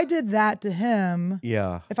if I did that to him,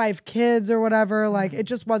 if I have kids or whatever, like it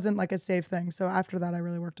just wasn't like a safe thing. So after that, I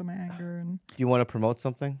really worked on my anger. And Do you want to promote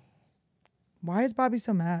something? why is Bobby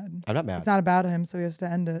so mad? I'm not mad. It's not about him, so he has to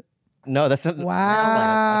end it. No, that's not. Wow.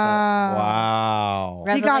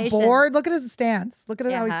 Wow. He got bored. Look at his stance. Look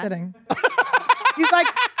at how he's sitting. He's like,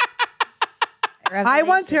 I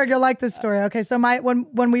once heard, you'll like this story. Okay, so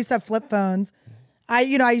when we used to have flip phones, I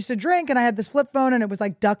used to drink and I had this flip phone and it was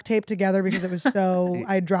like duct taped together because it was so,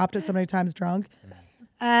 I dropped it so many times drunk.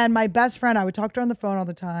 And my best friend, I would talk to her on the phone all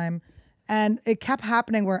the time. And it kept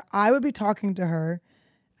happening where I would be talking to her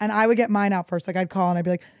and I would get mine out first. Like I'd call and I'd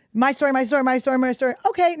be like, my story.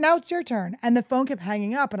 Okay, now it's your turn. And the phone kept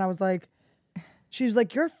hanging up and I was like, she was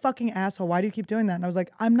like, you're a fucking asshole. Why do you keep doing that? And I was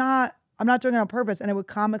like, I'm not doing it on purpose. And it would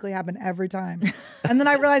comically happen every time. And then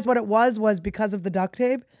I realized what it was because of the duct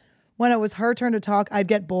tape. When it was her turn to talk, I'd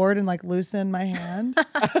get bored and like loosen my hand.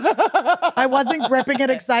 I wasn't gripping it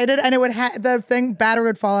excited and it would battery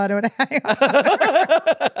would fall out. It would hang on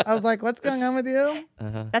her. I was like, what's going on with you?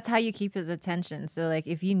 That's how you keep his attention. So like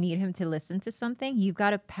if you need him to listen to something, you've got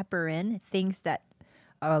to pepper in things that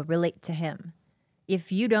relate to him.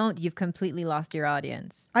 If you don't, you've completely lost your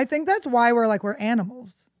audience. I think that's why we're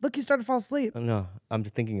animals. Look, you started to fall asleep. No, I'm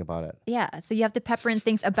just thinking about it. Yeah, so you have to pepper in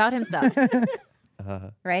things about himself.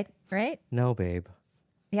 Right? No, babe.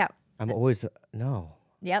 Yeah. I'm always no.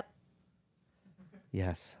 Yep.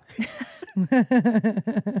 Yes. Do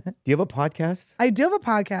you have a podcast? I do have a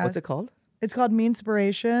podcast. What's it called? It's called Me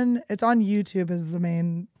Inspiration. It's on YouTube as the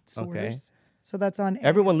main source. Okay. So that's on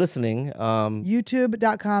Everyone listening.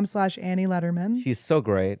 YouTube.com/Annie Lederman. She's so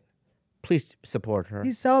great. Please support her.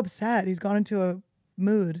 He's so upset. He's gone into a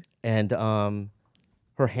mood. And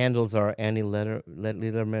her handles are Annie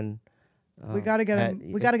Lederman. We gotta get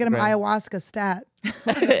him. We gotta get him ayahuasca stat.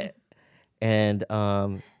 And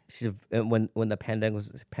when the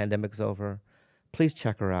pandemic's over, please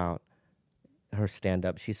check her out. Her stand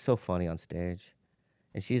up. She's so funny on stage,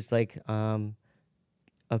 and she's like a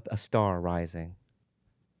star rising.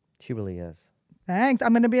 She really is. Thanks. I'm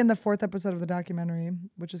going to be in the 4th episode of the documentary,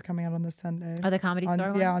 which is coming out on this Sunday. Oh, the Comedy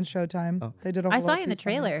Store one? Yeah, on Showtime. Oh. They did a I whole saw you in the piece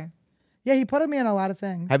on it. trailer. Yeah, he put me in a lot of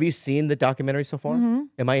things. Have you seen the documentary so far? Am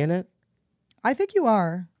I in it? I think you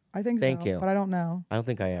are. I think Thank so. you. But I don't know. I don't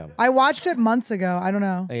think I am. I watched it months ago. I don't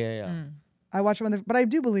know. Yeah. I watched it but I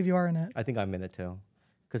do believe you are in it. I think I'm in it too,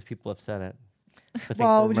 because people have said it. But thanks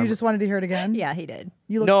Well, for you remembering. just wanted to hear it again? Yeah, he did.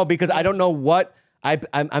 You look No, because I don't know what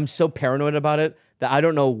I'm so paranoid about it that I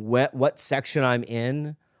don't know what section I'm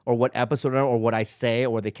in or what episode I'm or what I say or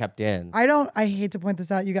what they kept in. I hate to point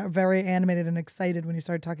this out. You got very animated and excited when you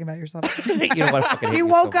started talking about yourself. You know what? I fucking hate He you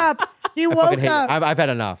woke so much. up. He I woke fucking hate you. up. I've had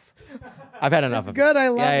enough. I've had enough of good. it. I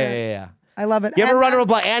love it. Yeah. I love it. You ever And, run a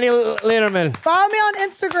reply? Annie Lederman. follow me on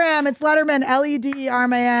Instagram. It's Lederman,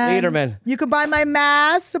 Lederman. Lederman. You can buy my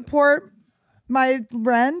mask, support my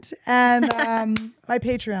rent, and my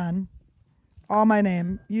Patreon. All my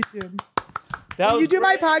name. YouTube. Will you do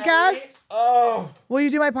my podcast? Oh. Will you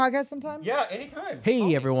do my podcast sometime? Yeah, anytime.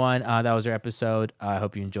 Hey everyone, that was our episode. I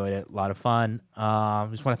hope you enjoyed it. A lot of fun.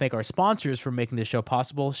 Just want to thank our sponsors for making this show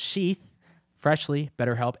possible: Sheath, Freshly,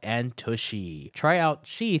 BetterHelp, and Tushy. Try out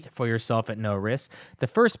Sheath for yourself at no risk. The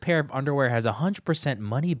first pair of underwear has a 100%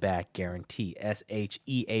 money back guarantee.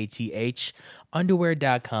 SHEATH.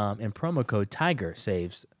 Underwear.com and promo code Tiger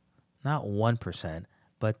saves not 1%.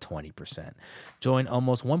 But 20%. Join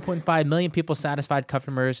almost 1.5 million people satisfied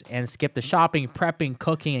customers and skip the shopping, prepping,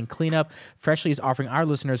 cooking, and cleanup. Freshly is offering our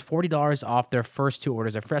listeners $40 off their first 2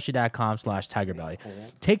 orders at freshly.com/TigerBelly.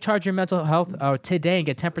 Take charge of your mental health today and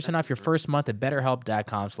get 10% off your first month at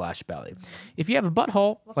betterhelp.com/belly. If you have a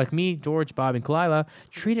butthole, like me, George, Bob, and Khalyla,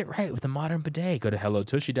 treat it right with a modern bidet. Go to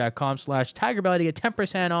hellotushy.com/TigerBelly to get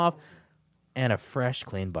 10% off and a fresh,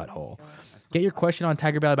 clean butthole. Get your question on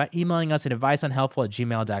TigerBelly by emailing us at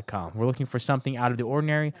adviceunhelpful@gmail.com. We're looking for something out of the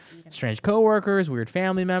ordinary: strange coworkers, weird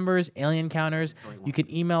family members, alien encounters. You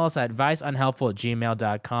can email us at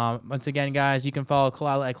adviceunhelpful@gmail.com. Once again, guys, you can follow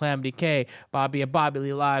Khalyla at Calamity K, Bobby at Bobby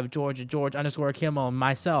Lee Live, George at George_Kimmel, and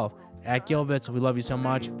myself at Gilbert. So we love you so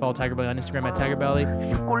much. Follow TigerBelly on Instagram at TigerBelly.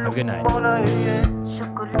 Have a good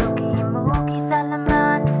night.